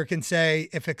doctor can say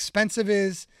if expensive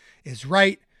is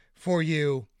right for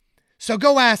you. So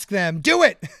go ask them. Do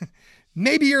it.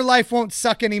 Maybe your life won't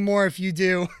suck anymore if you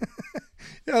do.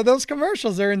 Those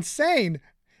commercials are insane.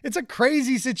 It's a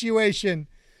crazy situation.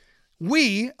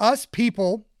 We, us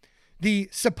people, the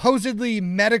supposedly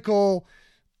medical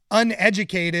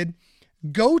uneducated,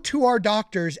 go to our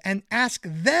doctors and ask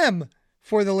them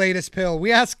for the latest pill.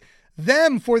 We ask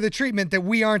them for the treatment that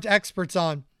we aren't experts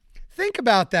on. Think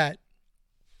about that.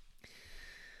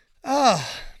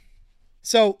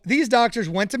 So these doctors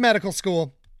went to medical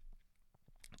school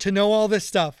to know all this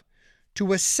stuff,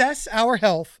 to assess our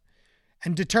health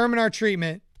and determine our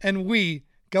treatment, and we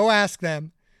go ask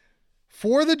them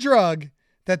for the drug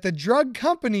that the drug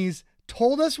companies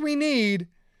told us we need,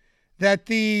 that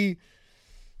the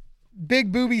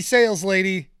big booby sales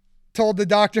lady told the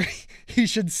doctor he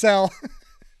should sell.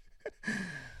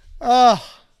 But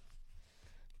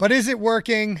is it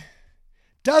working?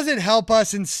 Does it help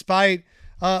us in spite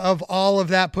of all of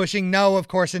that pushing? No, of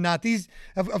course not.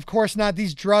 Of course not.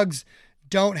 These drugs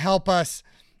don't help us.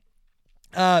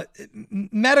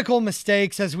 Medical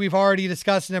mistakes, as we've already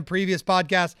discussed in a previous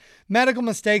podcast, medical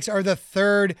mistakes are the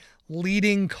 3rd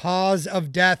leading cause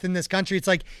of death in this country. It's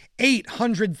like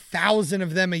 800,000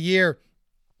 of them a year.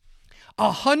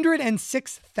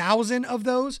 106,000 of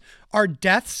those are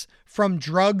deaths from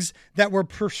drugs that were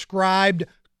prescribed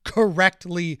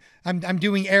correctly. I'm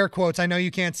doing air quotes. I know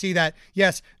you can't see that.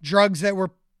 Yes, drugs that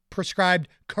were prescribed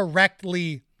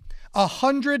correctly.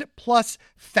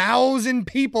 100,000+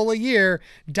 people a year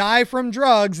die from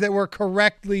drugs that were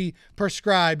correctly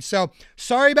prescribed. So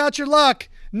sorry about your luck.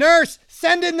 Nurse,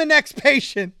 send in the next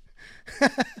patient.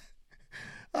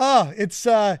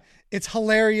 It's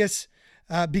hilarious.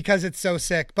 because it's so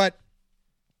sick. But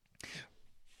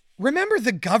remember,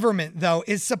 the government, though,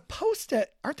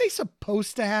 aren't they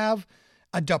supposed to have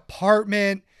a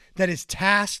department that is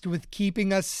tasked with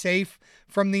keeping us safe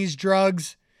from these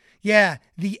drugs? Yeah,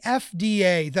 the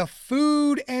FDA, the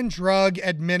Food and Drug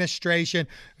Administration,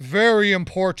 very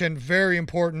important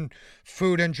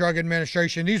Food and Drug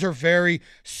Administration. These are very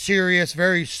serious,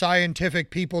 very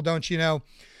scientific people, don't you know?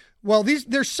 Well,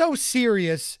 they're so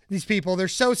serious, these people, they're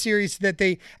so serious that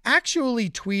they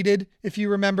actually tweeted, if you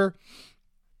remember.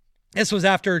 This was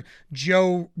after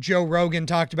Joe Rogan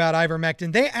talked about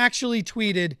ivermectin. They actually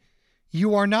tweeted,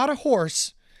 "You are not a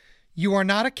horse. You are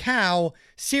not a cow.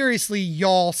 Seriously,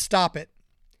 y'all, stop it."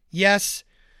 Yes,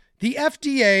 the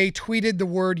FDA tweeted the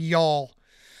word y'all.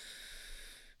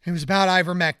 It was about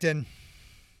ivermectin.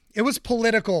 It was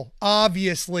political,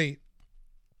 obviously,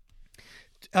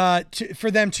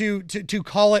 for them to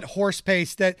call it horse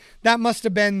paste. That must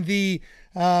have been the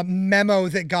memo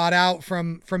that got out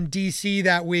from DC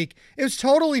that week. It was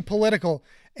totally political.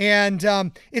 And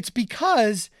it's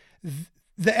because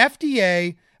the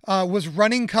FDA was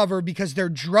running cover because their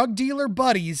drug dealer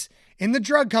buddies in the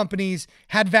drug companies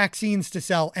had vaccines to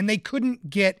sell, and they couldn't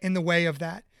get in the way of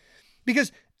that.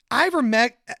 Because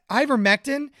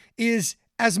ivermectin is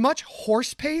as much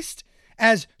horse paste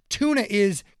as tuna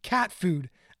is cat food.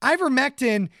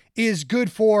 Ivermectin is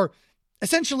good for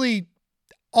essentially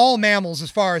all mammals,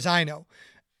 as far as I know.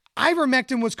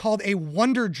 Ivermectin was called a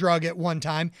wonder drug at one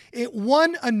time. It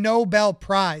won a Nobel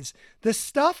Prize. The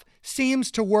stuff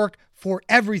seems to work for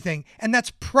everything. And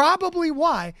that's probably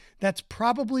why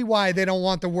they don't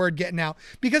want the word getting out,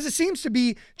 because it seems to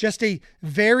be just a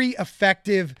very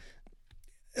effective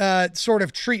sort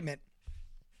of treatment.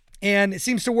 And it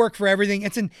seems to work for everything.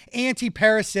 It's an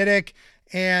anti-parasitic,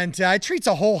 and it treats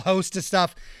a whole host of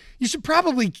stuff. You should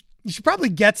probably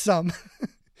get some.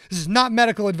 This is not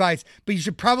medical advice, but you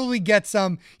should probably get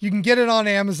some. You can get it on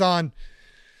Amazon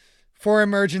for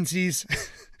emergencies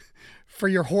for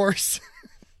your horse.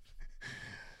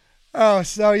 Oh,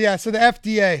 so the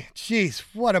FDA, geez,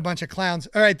 what a bunch of clowns.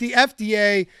 All right. The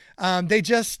FDA, they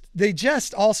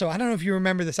just also, I don't know if you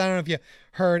remember this. I don't know if you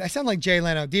heard, I sound like Jay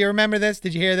Leno. Do you remember this?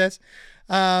 Did you hear this?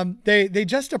 They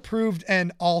just approved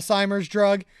an Alzheimer's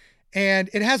drug, and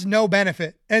it has no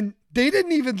benefit. And they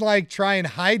didn't even try and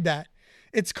hide that.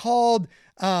 It's called,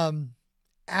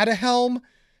 Aduhelm.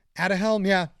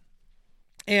 Yeah.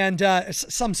 And,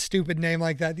 some stupid name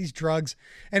like that, these drugs.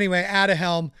 Anyway,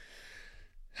 Aduhelm.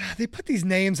 They put these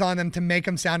names on them to make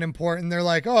them sound important. They're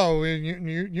like, "Oh,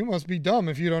 you must be dumb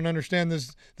if you don't understand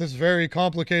this very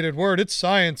complicated word. It's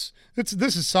science.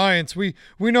 This is science. We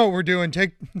know what we're doing.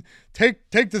 Take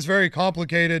this very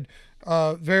complicated,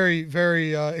 very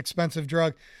very expensive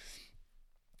drug."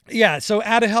 Yeah. So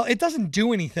Aduhelm, it doesn't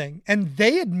do anything, and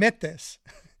they admit this.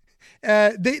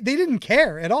 They didn't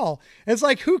care at all. It's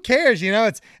like, who cares?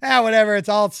 It's whatever. It's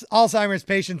all Alzheimer's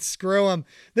patients. Screw them.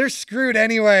 They're screwed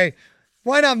anyway.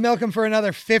 Why not milk them for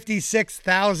another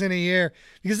 $56,000 a year?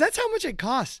 Because that's how much it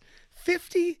costs.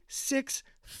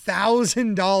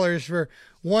 $56,000 for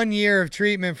 1 year of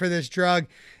treatment for this drug.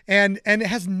 And it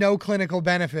has no clinical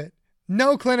benefit.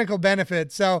 No clinical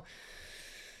benefit. So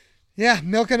yeah,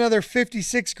 milk another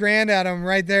 56 grand out of them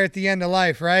right there at the end of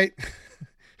life, right?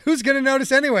 Who's going to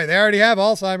notice anyway? They already have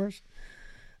Alzheimer's.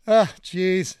 Oh,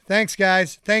 geez. Thanks,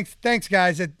 guys. Thanks,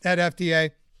 guys at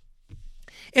FDA.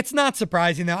 It's not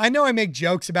surprising, though. I know I make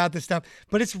jokes about this stuff,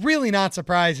 but it's really not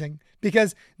surprising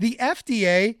because the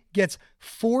FDA gets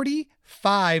 45%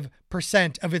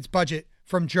 of its budget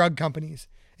from drug companies.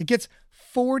 It gets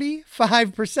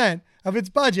 45% of its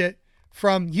budget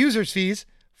from users' fees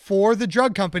for the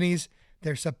drug companies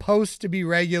they're supposed to be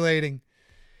regulating.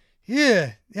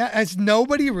 Yeah. Has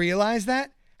nobody realized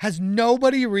that? Has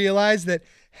nobody realized that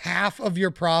half of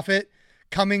your profit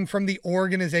coming from the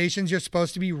organizations you're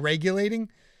supposed to be regulating?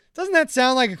 Doesn't that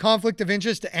sound like a conflict of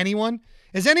interest to anyone?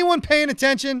 Is anyone paying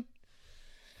attention?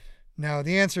 No,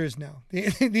 the answer is no.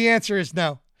 The answer is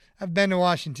no. I've been to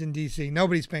Washington, D.C.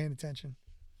 Nobody's paying attention.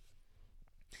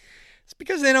 It's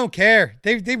because they don't care.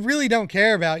 They really don't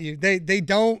care about you. They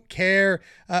don't care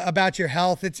about your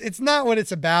health. It's not what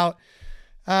it's about.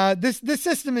 This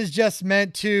system is just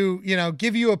meant to,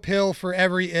 give you a pill for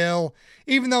every ill,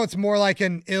 even though it's more like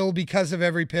an ill because of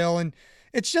every pill. And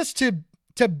it's just to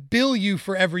bill you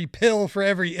for every pill, for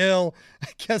every ill, I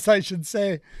guess I should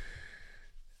say.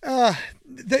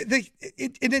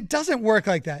 It doesn't work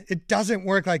like that. It doesn't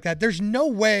work like that. There's no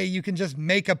way you can just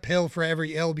make a pill for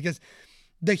every ill because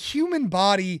the human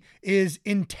body is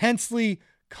intensely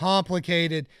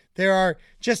complicated. There are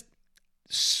just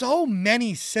so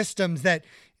many systems that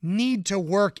need to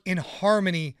work in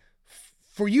harmony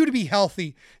for you to be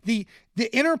healthy. The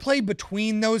interplay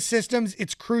between those systems,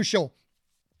 it's crucial.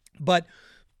 But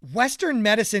Western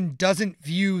medicine doesn't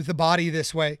view the body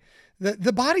this way.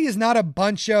 The body is not a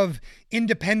bunch of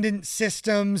independent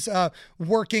systems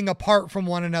working apart from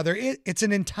one another. It's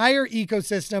an entire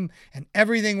ecosystem, and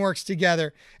everything works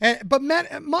together. But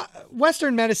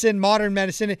Western medicine, modern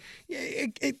medicine,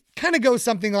 it kind of goes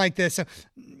something like this. So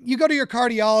you go to your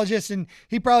cardiologist, and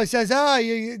he probably says,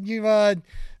 you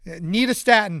need a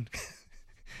statin.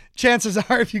 Chances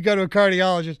are, if you go to a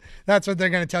cardiologist, that's what they're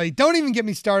going to tell you. Don't even get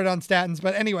me started on statins.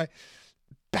 But anyway,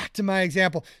 back to my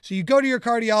example. So you go to your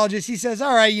cardiologist. He says,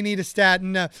 all right, you need a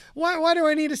statin. Why do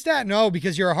I need a statin? Oh,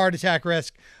 because you're a heart attack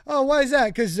risk. Oh, why is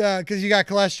that? Because you got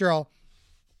cholesterol.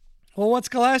 Well, what's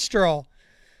cholesterol?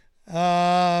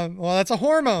 Well, that's a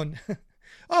hormone.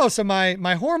 Oh, so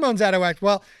my hormone's out of whack.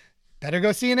 Well, better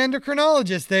go see an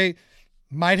endocrinologist. They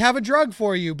might have a drug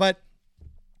for you. But,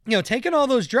 taking all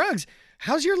those drugs,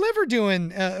 how's your liver doing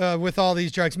with all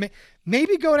these drugs?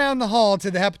 Maybe go down the hall to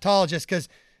the hepatologist, because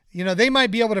they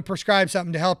might be able to prescribe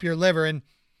something to help your liver. And,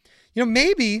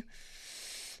 maybe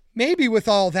with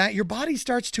all that, your body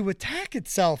starts to attack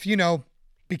itself,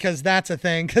 because that's a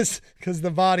thing, because the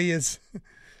body is,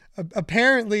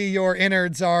 apparently your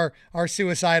innards are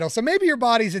suicidal. So maybe your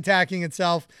body's attacking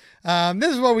itself.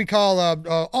 This is what we call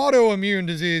autoimmune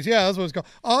disease. Yeah, that's what it's called.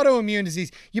 Autoimmune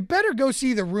disease. You better go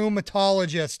see the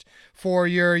rheumatologist for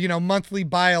your, monthly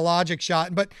biologic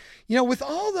shot. But, with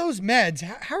all those meds,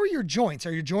 how are your joints?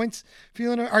 Are your joints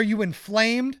are you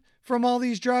inflamed from all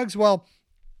these drugs? Well,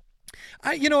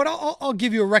 I'll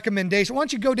give you a recommendation. Why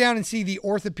don't you go down and see the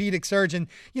orthopedic surgeon?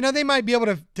 They might be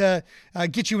able to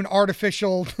get you an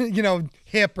artificial,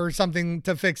 hip or something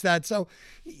to fix that. So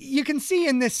you can see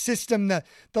in this system, the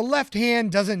left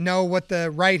hand doesn't know what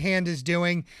the right hand is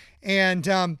doing. And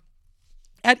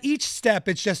at each step,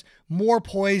 it's just more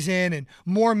poison and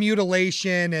more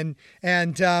mutilation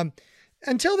and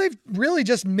until they've really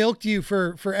just milked you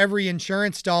for every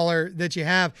insurance dollar that you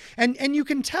have. And you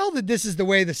can tell that this is the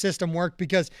way the system worked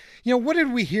because, what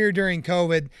did we hear during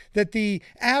COVID? That the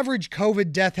average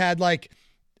COVID death had like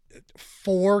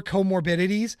 4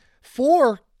 comorbidities.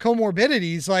 4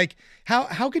 comorbidities. Like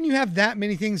how can you have that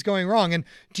many things going wrong? And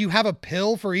do you have a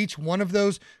pill for each one of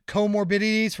those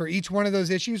comorbidities, for each one of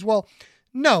those issues? Well,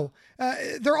 no,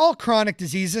 they're all chronic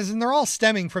diseases and they're all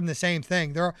stemming from the same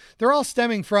thing. They're all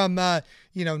stemming from,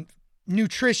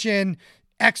 nutrition,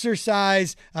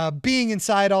 exercise, being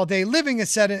inside all day, living a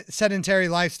sedentary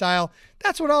lifestyle.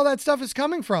 That's what all that stuff is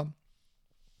coming from.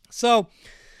 So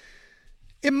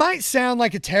it might sound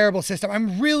like a terrible system.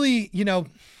 I'm really,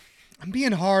 I'm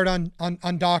being hard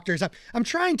on doctors. I'm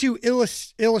trying to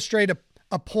illustrate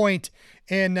a point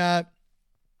in, kind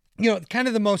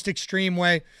of the most extreme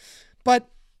way. But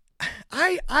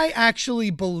I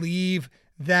actually believe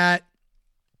that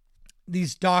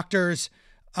these doctors,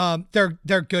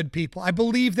 they're good people. I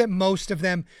believe that most of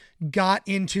them got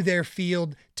into their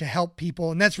field to help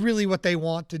people, and that's really what they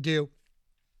want to do.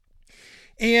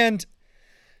 And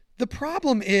the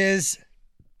problem is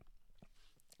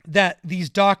that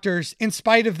these doctors, in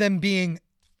spite of them being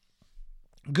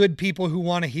good people who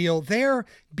want to heal, they're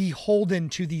beholden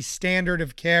to the standard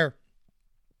of care.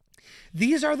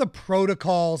 These are the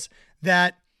protocols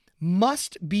that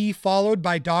must be followed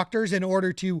by doctors in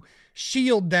order to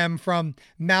shield them from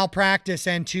malpractice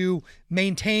and to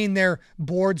maintain their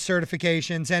board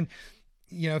certifications. And,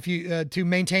 if you, to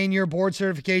maintain your board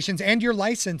certifications and your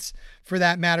license for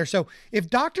that matter. So if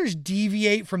doctors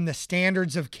deviate from the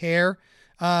standards of care,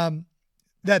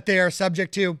 that they are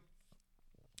subject to,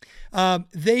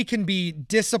 they can be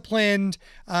disciplined.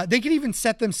 They can even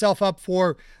set themselves up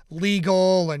for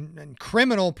legal and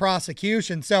criminal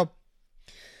prosecution. So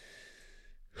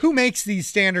who makes these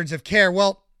standards of care?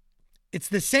 Well, it's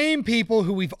the same people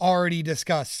who we've already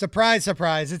discussed. Surprise,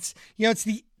 surprise. It's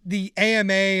the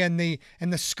AMA and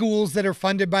the schools that are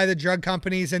funded by the drug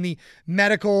companies and the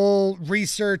medical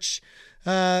researchers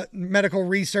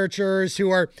who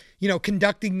are,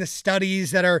 conducting the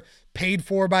studies that are paid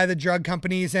for by the drug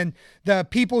companies, and the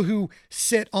people who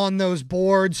sit on those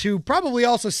boards who probably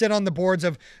also sit on the boards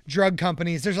of drug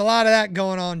companies. There's a lot of that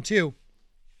going on too.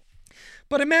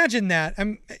 But imagine that.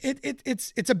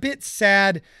 It's a bit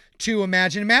sad to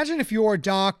imagine. Imagine if you're a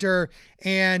doctor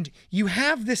and you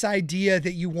have this idea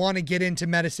that you want to get into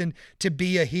medicine to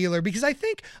be a healer, because I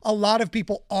think a lot of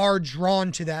people are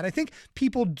drawn to that. I think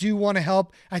people do want to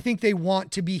help. I think they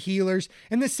want to be healers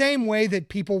in the same way that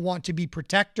people want to be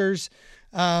protectors.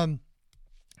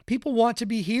 People want to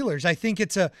be healers. I think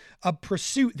it's a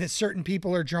pursuit that certain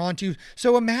people are drawn to.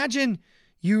 So imagine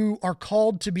you are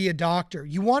called to be a doctor.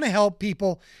 You want to help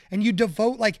people, and you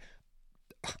devote like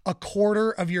a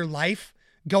quarter of your life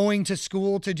going to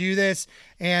school to do this.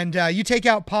 And you take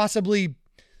out possibly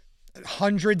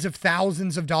hundreds of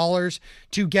thousands of dollars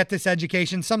to get this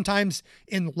education, sometimes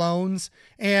in loans.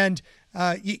 And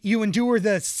you endure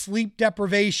the sleep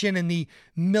deprivation and the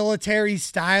military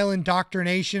style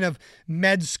indoctrination of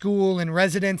med school and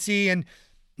residency. And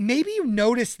maybe you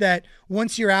notice that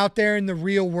once you're out there in the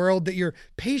real world that your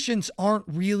patients aren't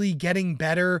really getting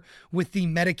better with the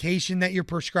medication that you're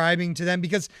prescribing to them.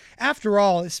 Because after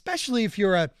all, especially if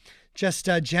you're just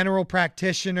a general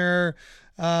practitioner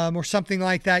or something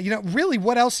like that, really,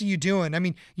 what else are you doing? I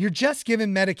mean, you're just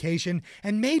given medication,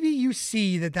 and maybe you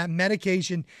see that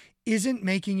medication isn't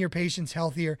making your patients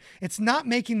healthier. It's not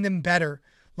making them better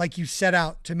like you set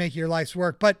out to make your life's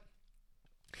work. But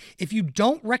if you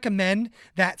don't recommend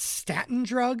that statin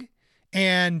drug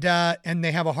and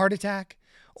they have a heart attack,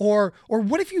 or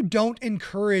what if you don't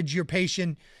encourage your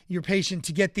patient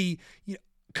to get the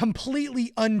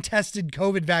completely untested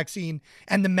COVID vaccine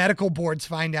and the medical boards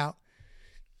find out?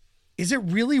 Is it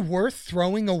really worth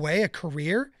throwing away a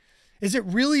career? Is it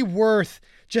really worth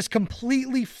just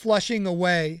completely flushing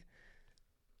away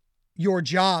your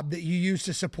job that you use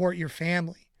to support your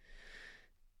family?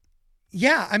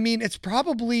 Yeah, I mean, it's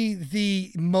probably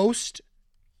the most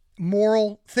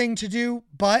moral thing to do,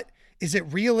 but is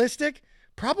it realistic?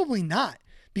 Probably not,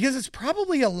 because it's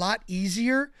probably a lot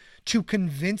easier to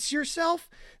convince yourself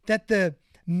that the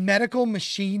medical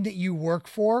machine that you work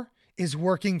for is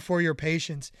working for your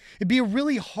patients. It'd be a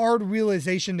really hard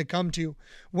realization to come to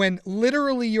when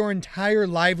literally your entire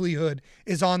livelihood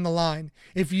is on the line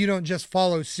if you don't just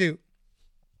follow suit.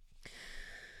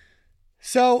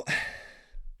 So,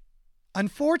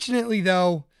 unfortunately,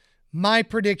 though, my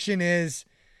prediction is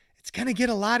it's going to get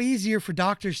a lot easier for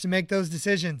doctors to make those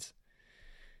decisions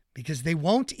because they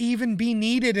won't even be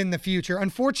needed in the future.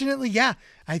 Unfortunately, yeah,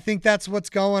 I think that's what's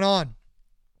going on.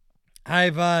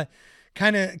 I've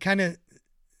kind of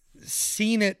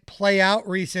seen it play out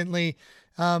recently.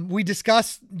 We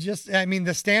discussed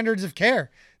the standards of care.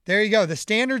 There you go. The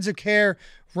standards of care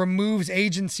removes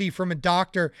agency from a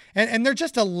doctor, and they're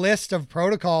just a list of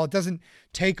protocol. It doesn't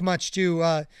take much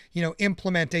to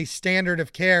implement a standard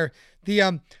of care.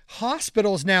 The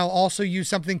hospitals now also use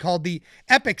something called the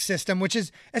Epic system, which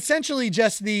is essentially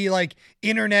just the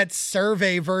internet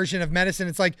survey version of medicine.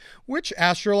 It's like, which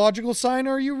astrological sign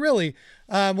are you really?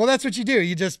 Well, that's what you do.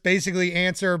 You just basically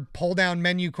answer pull down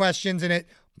menu questions and it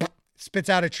spits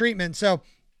out a treatment. So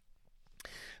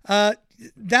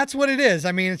that's what it is.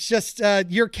 I mean, it's just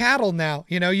you're cattle now.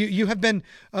 You have been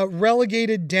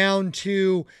relegated down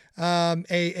to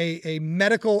a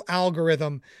medical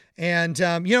algorithm. And,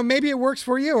 maybe it works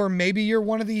for you, or maybe you're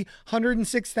one of the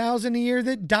 106,000 a year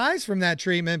that dies from that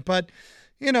treatment, but,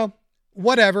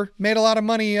 whatever, made a lot of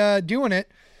money doing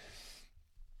it.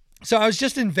 So I was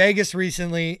just in Vegas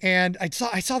recently, and I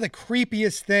saw the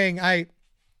creepiest thing. I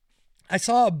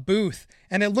saw a booth,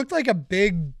 and it looked like a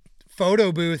big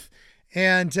photo booth,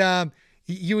 and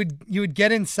you would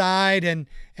get inside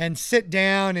and sit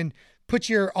down and put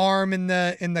your arm in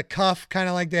the cuff, kind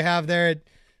of like they have there at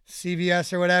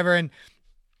CVS or whatever, and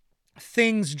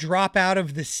things drop out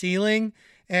of the ceiling,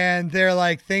 and they're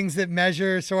like things that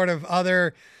measure sort of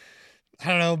other, I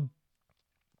don't know,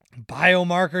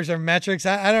 biomarkers or metrics.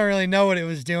 I don't really know what it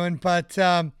was doing, but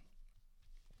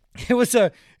it was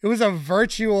a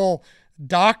virtual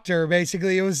doctor.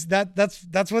 Basically, it was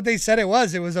that's what they said it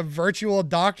was. It was a virtual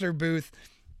doctor booth.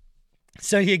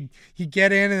 So you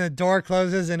get in and the door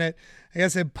closes, and I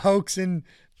guess it pokes and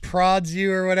prods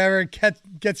you or whatever,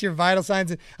 gets your vital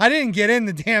signs. I didn't get in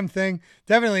the damn thing,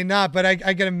 definitely not, but I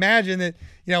can imagine that,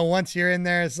 once you're in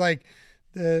there, it's like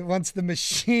once the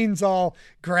machine's all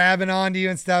grabbing onto you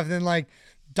and stuff, then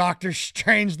Dr.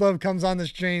 Strangelove comes on the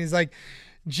screen. He's like,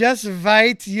 just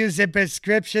write you the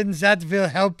prescriptions that will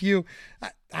help you.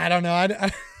 I don't know. I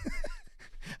don't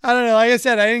know. Like I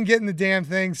said, I didn't get in the damn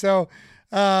thing. So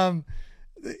I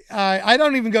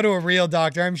don't even go to a real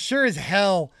doctor. I'm sure as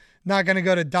hell not going to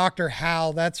go to Dr.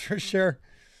 Hal, that's for sure.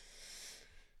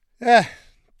 2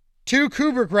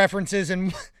 Kubrick references,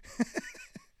 and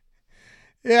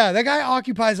yeah, that guy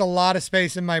occupies a lot of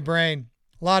space in my brain.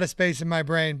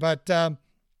 But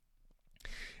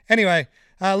anyway,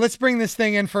 let's bring this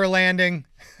thing in for a landing.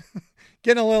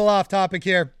 Getting a little off topic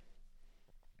here.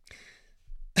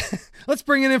 Let's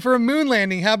bring it in for a moon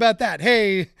landing. How about that?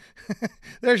 Hey,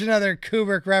 there's another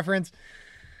Kubrick reference.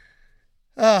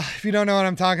 If you don't know what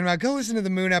I'm talking about, go listen to the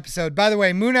Moon episode. By the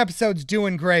way, Moon episode's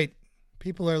doing great.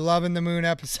 People are loving the Moon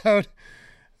episode.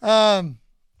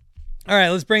 All right,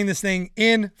 let's bring this thing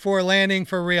in for landing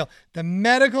for real. The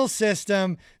medical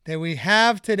system that we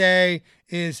have today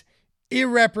is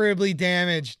irreparably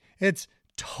damaged. It's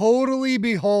totally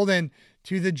beholden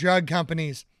to the drug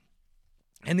companies.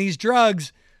 And these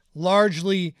drugs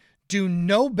largely do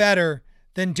no better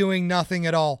than doing nothing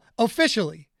at all.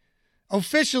 Officially,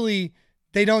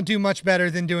 they don't do much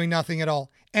better than doing nothing at all.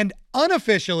 And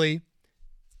unofficially,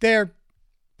 they're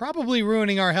probably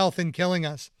ruining our health and killing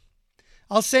us.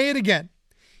 I'll say it again.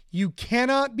 You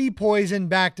cannot be poisoned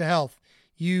back to health.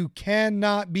 You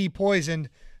cannot be poisoned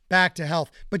back to health,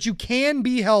 but you can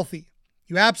be healthy.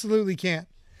 You absolutely can.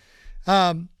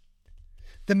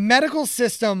 The medical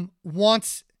system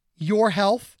wants your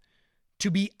health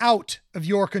to be out of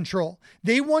your control.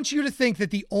 They want you to think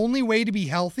that the only way to be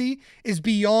healthy is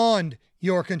beyond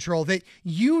your control, that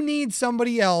you need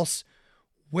somebody else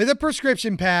with a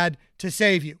prescription pad to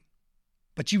save you.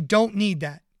 But you don't need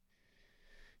that.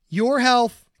 Your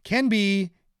health can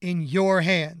be in your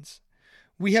hands.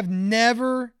 We have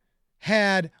never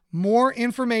had more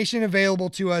information available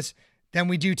to us than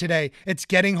we do today. It's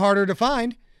getting harder to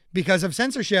find because of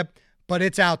censorship, but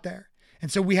it's out there.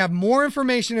 And so we have more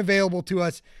information available to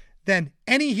us than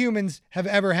any humans have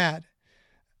ever had.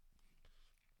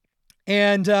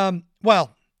 And,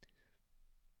 well,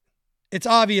 it's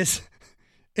obvious.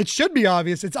 It should be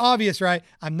obvious. It's obvious, right?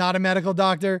 I'm not a medical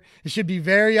doctor. It should be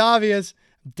very obvious.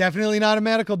 I'm definitely not a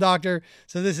medical doctor.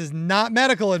 So this is not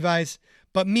medical advice.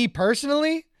 But me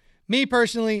personally,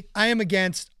 I am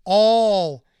against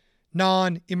all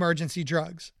non-emergency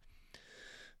drugs.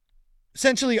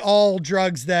 Essentially all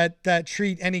drugs that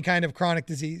treat any kind of chronic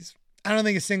disease. I don't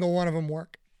think a single one of them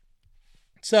work.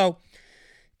 So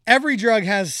every drug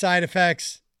has side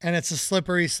effects, and it's a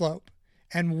slippery slope.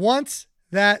 And once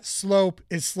that slope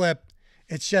is slipped,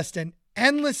 it's just an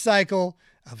endless cycle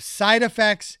of side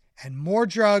effects and more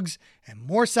drugs and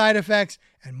more side effects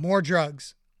and more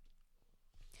drugs.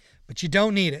 But you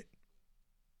don't need it.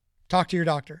 Talk to your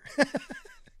doctor.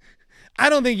 I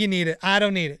don't think you need it. I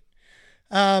don't need it.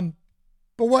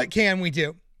 But what can we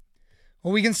do?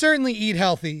 Well, we can certainly eat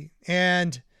healthy,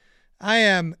 and I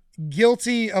am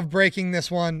guilty of breaking this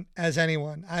one as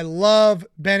anyone. I love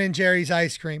Ben & Jerry's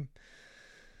ice cream.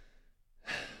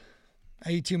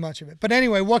 I eat too much of it. But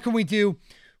anyway, what can we do?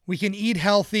 We can eat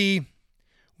healthy.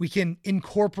 We can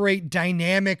incorporate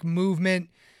dynamic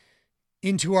movement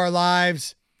into our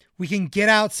lives. We can get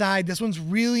outside. This one's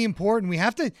really important. We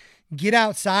have to get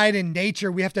outside in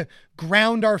nature. We have to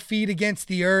ground our feet against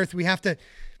the earth. We have to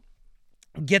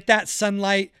get that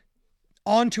sunlight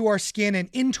onto our skin and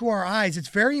into our eyes. It's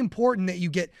very important that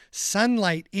you get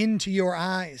sunlight into your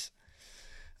eyes.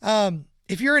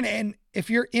 If you're in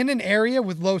an area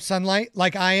with low sunlight,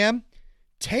 like I am,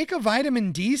 take a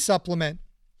vitamin D supplement.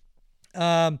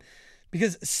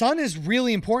 Because sun is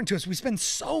really important to us. We spend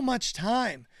so much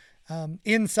time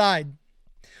inside.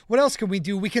 What else can we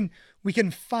do? We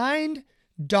can find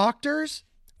doctors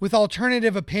with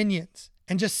alternative opinions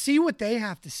and just see what they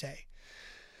have to say.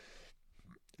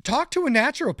 Talk to a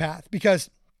naturopath because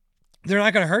they're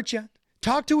not going to hurt you.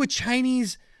 Talk to a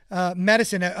Chinese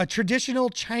medicine, a traditional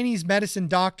Chinese medicine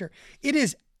doctor. It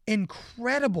is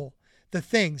incredible the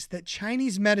things that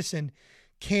Chinese medicine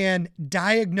can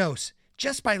diagnose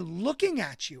just by looking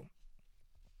at you.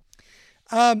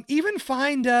 Even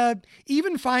find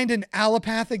an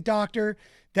allopathic doctor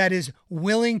that is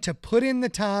willing to put in the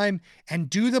time and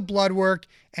do the blood work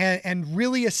and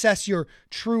really assess your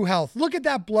true health. Look at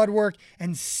that blood work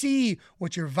and see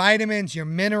what your vitamins, your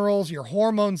minerals, your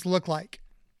hormones look like.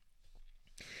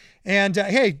 And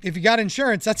hey, if you got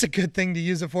insurance, that's a good thing to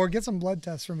use it for. Get some blood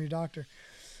tests from your doctor.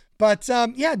 But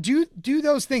yeah, do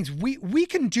those things. We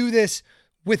can do this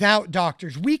without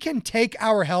doctors. We can take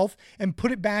our health and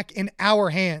put it back in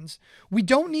our hands. We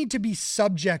don't need to be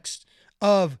subjects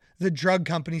of the drug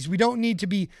companies. We don't need to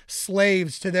be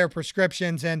slaves to their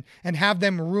prescriptions and have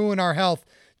them ruin our health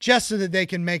just so that they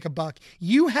can make a buck.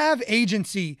 You have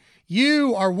agency.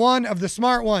 You are one of the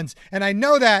smart ones. And I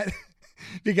know that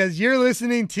because you're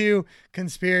listening to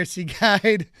Conspiracy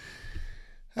Guide.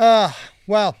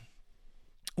 Well,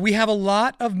 we have a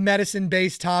lot of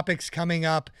medicine-based topics coming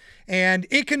up, and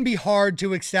it can be hard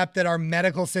to accept that our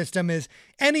medical system is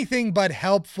anything but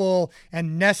helpful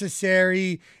and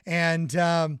necessary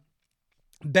and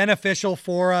beneficial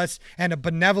for us and a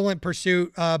benevolent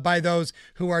pursuit by those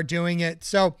who are doing it.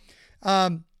 So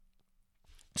I'm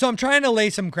trying to lay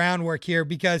some groundwork here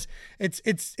because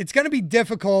it's going to be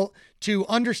difficult to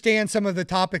understand some of the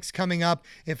topics coming up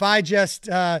if I just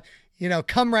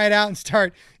come right out and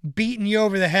start beating you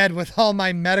over the head with all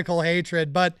my medical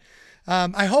hatred. But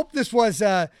I hope this was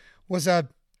a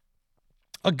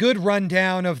a good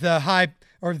rundown of the high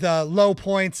or the low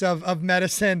points of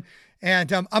medicine.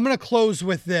 And I'm going to close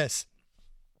with this.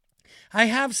 I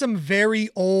have some very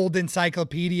old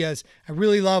encyclopedias. I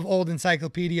really love old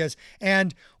encyclopedias.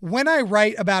 And when I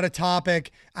write about a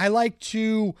topic, I like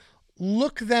to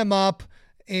look them up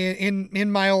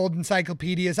in my old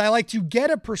encyclopedias. I like to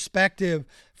get a perspective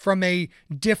from a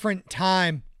different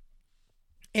time.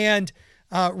 And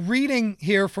reading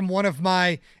here from one of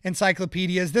my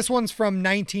encyclopedias, this one's from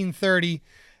 1930,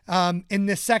 in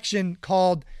this section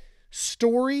called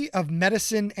Story of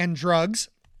Medicine and Drugs.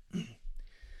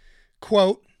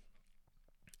 Quote,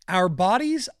 "Our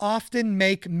bodies often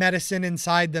make medicine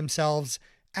inside themselves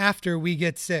after we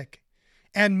get sick,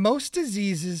 and most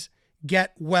diseases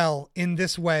get well in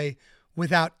this way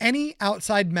without any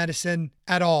outside medicine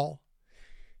at all.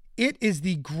 It is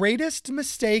the greatest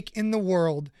mistake in the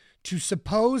world to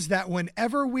suppose that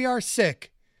whenever we are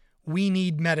sick, we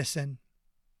need medicine."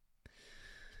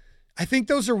 I think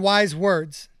those are wise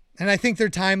words, and I think they're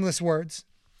timeless words,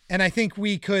 and I think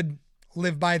we could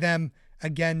live by them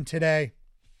again today.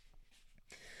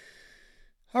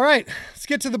 All right, let's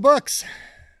get to the books.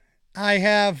 I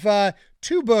have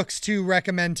 2 books to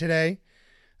recommend today.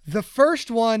 The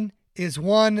first one is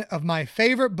one of my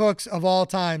favorite books of all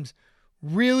times.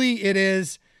 Really, it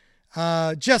is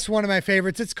just one of my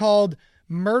favorites. It's called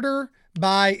Murder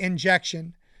by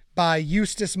Injection by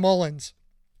Eustace Mullins.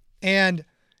 And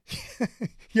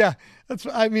yeah,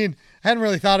 I hadn't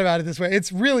really thought about it this way.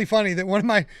 It's really funny that one of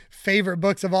my favorite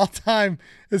books of all time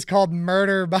is called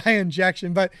Murder by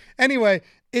Injection. But anyway,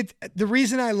 the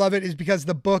reason I love it is because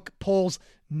the book pulls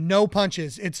no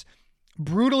punches. It's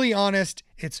brutally honest.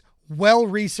 It's well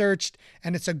researched,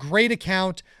 and it's a great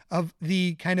account of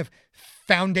the kind of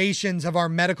foundations of our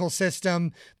medical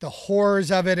system, the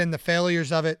horrors of it and the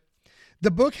failures of it.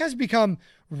 The book has become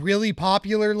really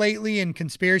popular lately in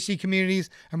conspiracy communities.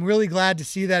 I'm really glad to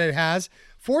see that it has.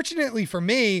 Fortunately for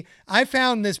me, I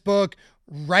found this book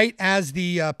right as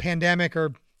the pandemic,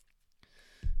 or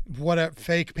what a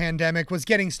fake pandemic, was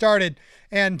getting started.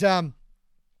 And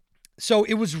so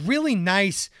it was really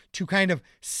nice to kind of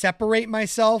separate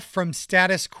myself from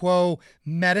status quo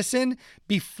medicine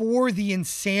before the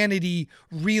insanity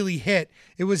really hit.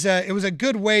 It was a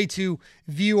good way to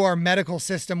view our medical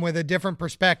system with a different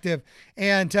perspective.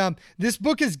 And this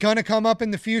book is going to come up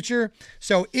in the future.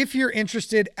 So if you're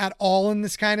interested at all in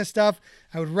this kind of stuff,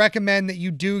 I would recommend that you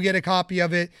do get a copy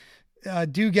of it.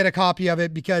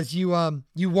 Because you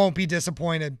won't be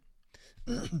disappointed.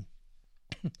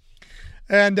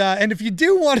 And if you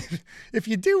do want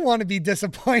to be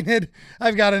disappointed,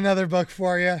 I've got another book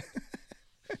for you.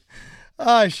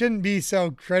 I shouldn't be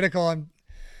so critical.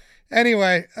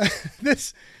 Anyway,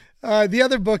 the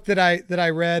other book that I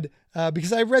read,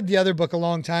 because I read the other book a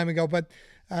long time ago, but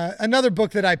another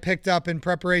book that I picked up in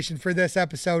preparation for this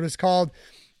episode is called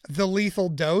The Lethal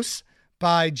Dose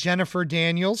by Jennifer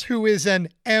Daniels, who is an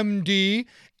MD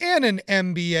and an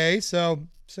MBA. So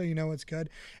you know it's good.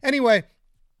 Anyway,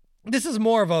 this is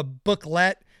more of a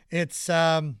booklet. It's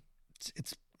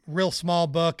real small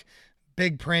book,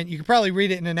 big print. You could probably read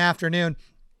it in an afternoon.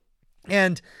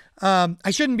 And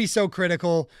I shouldn't be so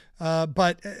critical,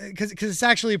 but because it's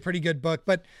actually a pretty good book.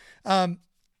 But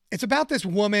it's about this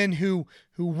woman who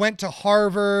went to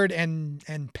Harvard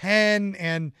and Penn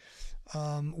and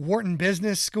Wharton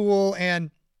Business School, and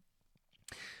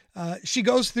she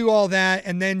goes through all that,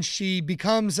 and then she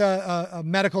becomes a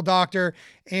medical doctor,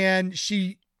 and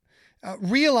she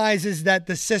realizes that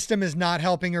the system is not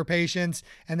helping her patients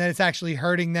and that it's actually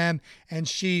hurting them. And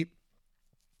she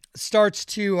starts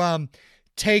to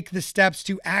take the steps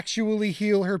to actually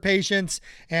heal her patients.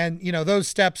 And, those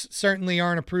steps certainly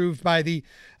aren't approved by the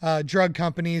drug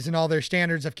companies and all their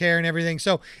standards of care and everything.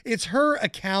 So it's her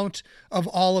account of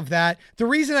all of that. The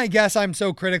reason I guess I'm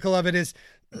so critical of it is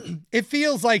it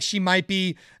feels like she might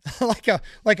be like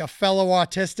a fellow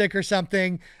autistic or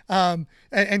something,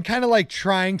 and kind of like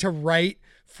trying to write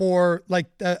for like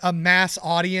a mass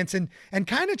audience and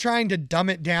kind of trying to dumb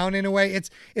it down in a way.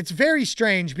 It's very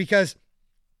strange because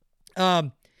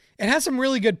it has some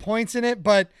really good points in it,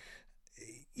 but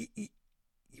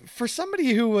for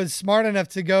somebody who was smart enough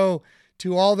to go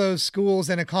to all those schools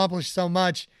and accomplish so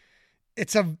much,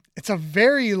 it's a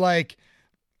very like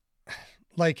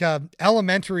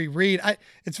elementary read.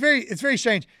 It's very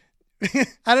strange.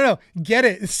 I don't know. Get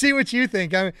it. See what you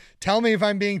think. Tell me if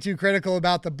I'm being too critical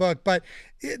about the book. But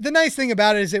the nice thing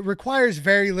about it is it requires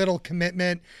very little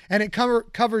commitment, and it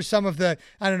covers some of the,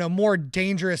 more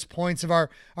dangerous points of our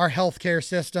healthcare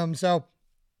system. So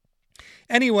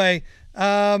anyway,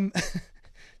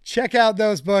 check out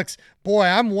those books. Boy,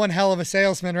 I'm one hell of a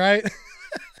salesman, right?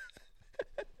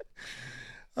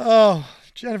 Oh,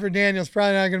 Jennifer Daniels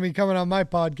probably not going to be coming on my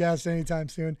podcast anytime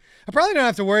soon. I probably don't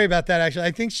have to worry about that, actually.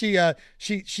 I think she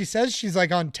says she's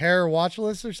like on terror watch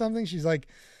list or something. She's like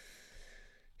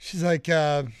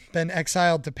been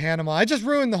exiled to Panama. I just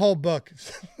ruined the whole book.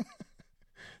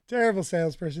 Terrible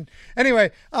salesperson. Anyway,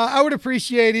 I would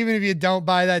appreciate, even if you don't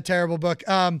buy that terrible book,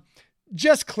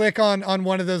 just click on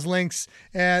one of those links.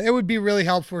 It would be really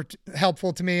helpful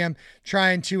to me. I'm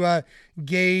trying to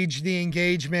gauge the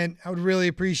engagement. I would really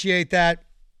appreciate that.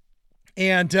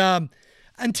 And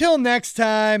until next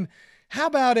time, how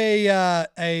about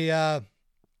a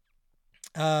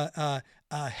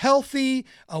healthy,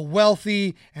 a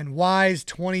wealthy, and wise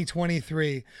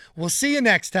 2023? We'll see you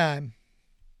next time.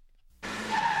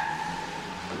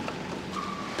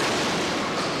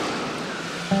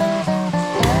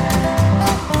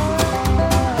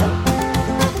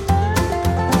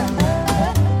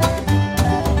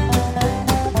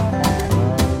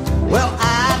 Well,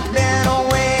 I've been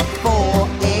awake for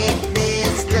 8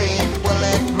 days straight. Well,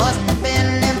 it must have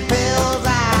been them pills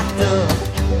I took.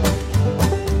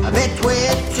 I've been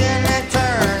twitching and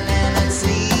turning and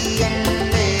seeing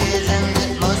visions.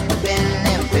 It must have been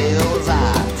them pills I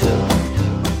took.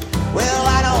 Well,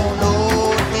 I don't know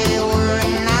what they were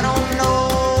and I don't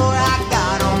know where I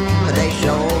got them, but they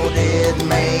sure did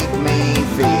make me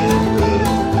feel good.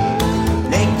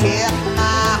 They kept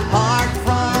my heart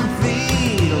from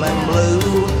feeling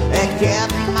blue. They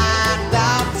kept my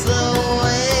doubts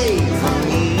away from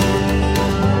you.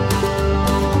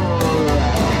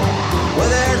 Well,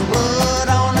 there's blood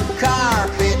on the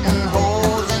carpet and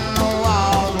holes in the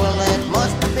walls. Well, it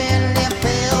must have been them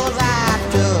pills I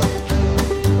took.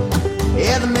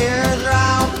 Yeah, the mirrors are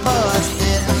all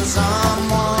busted and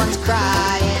someone's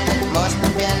crying. It must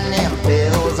have been them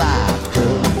pills I took.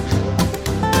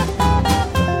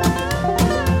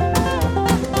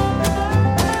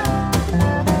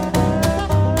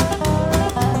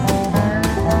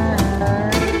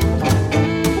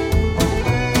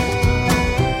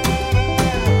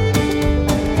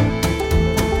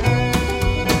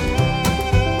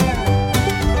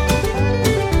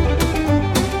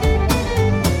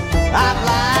 I've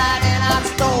lied and I've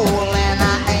stolen, I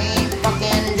ain't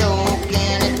fucking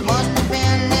joking. It must have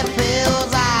been them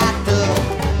pills I took.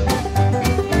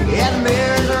 Yeah, the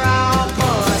mirrors are all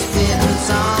busted and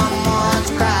someone's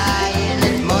crying.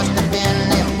 It must have been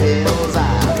them pills I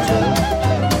took.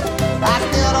 I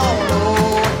still don't know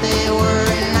what they were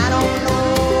and I don't know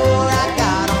where I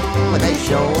got them, but they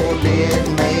sure did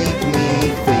make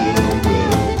me feel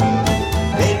good.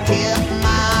 They kept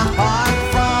my heart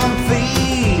from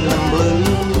feeling blue.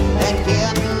 They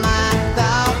kept my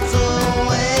thoughts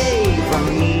away from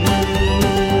you.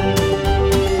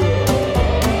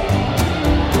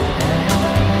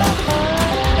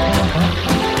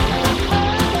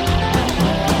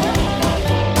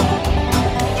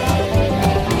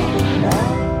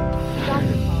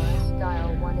 Dr. Forrest,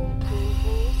 dial 118,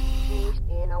 please.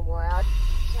 Need in a word.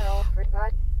 Telford,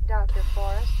 Dr.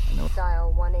 Forrest,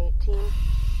 dial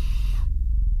 118.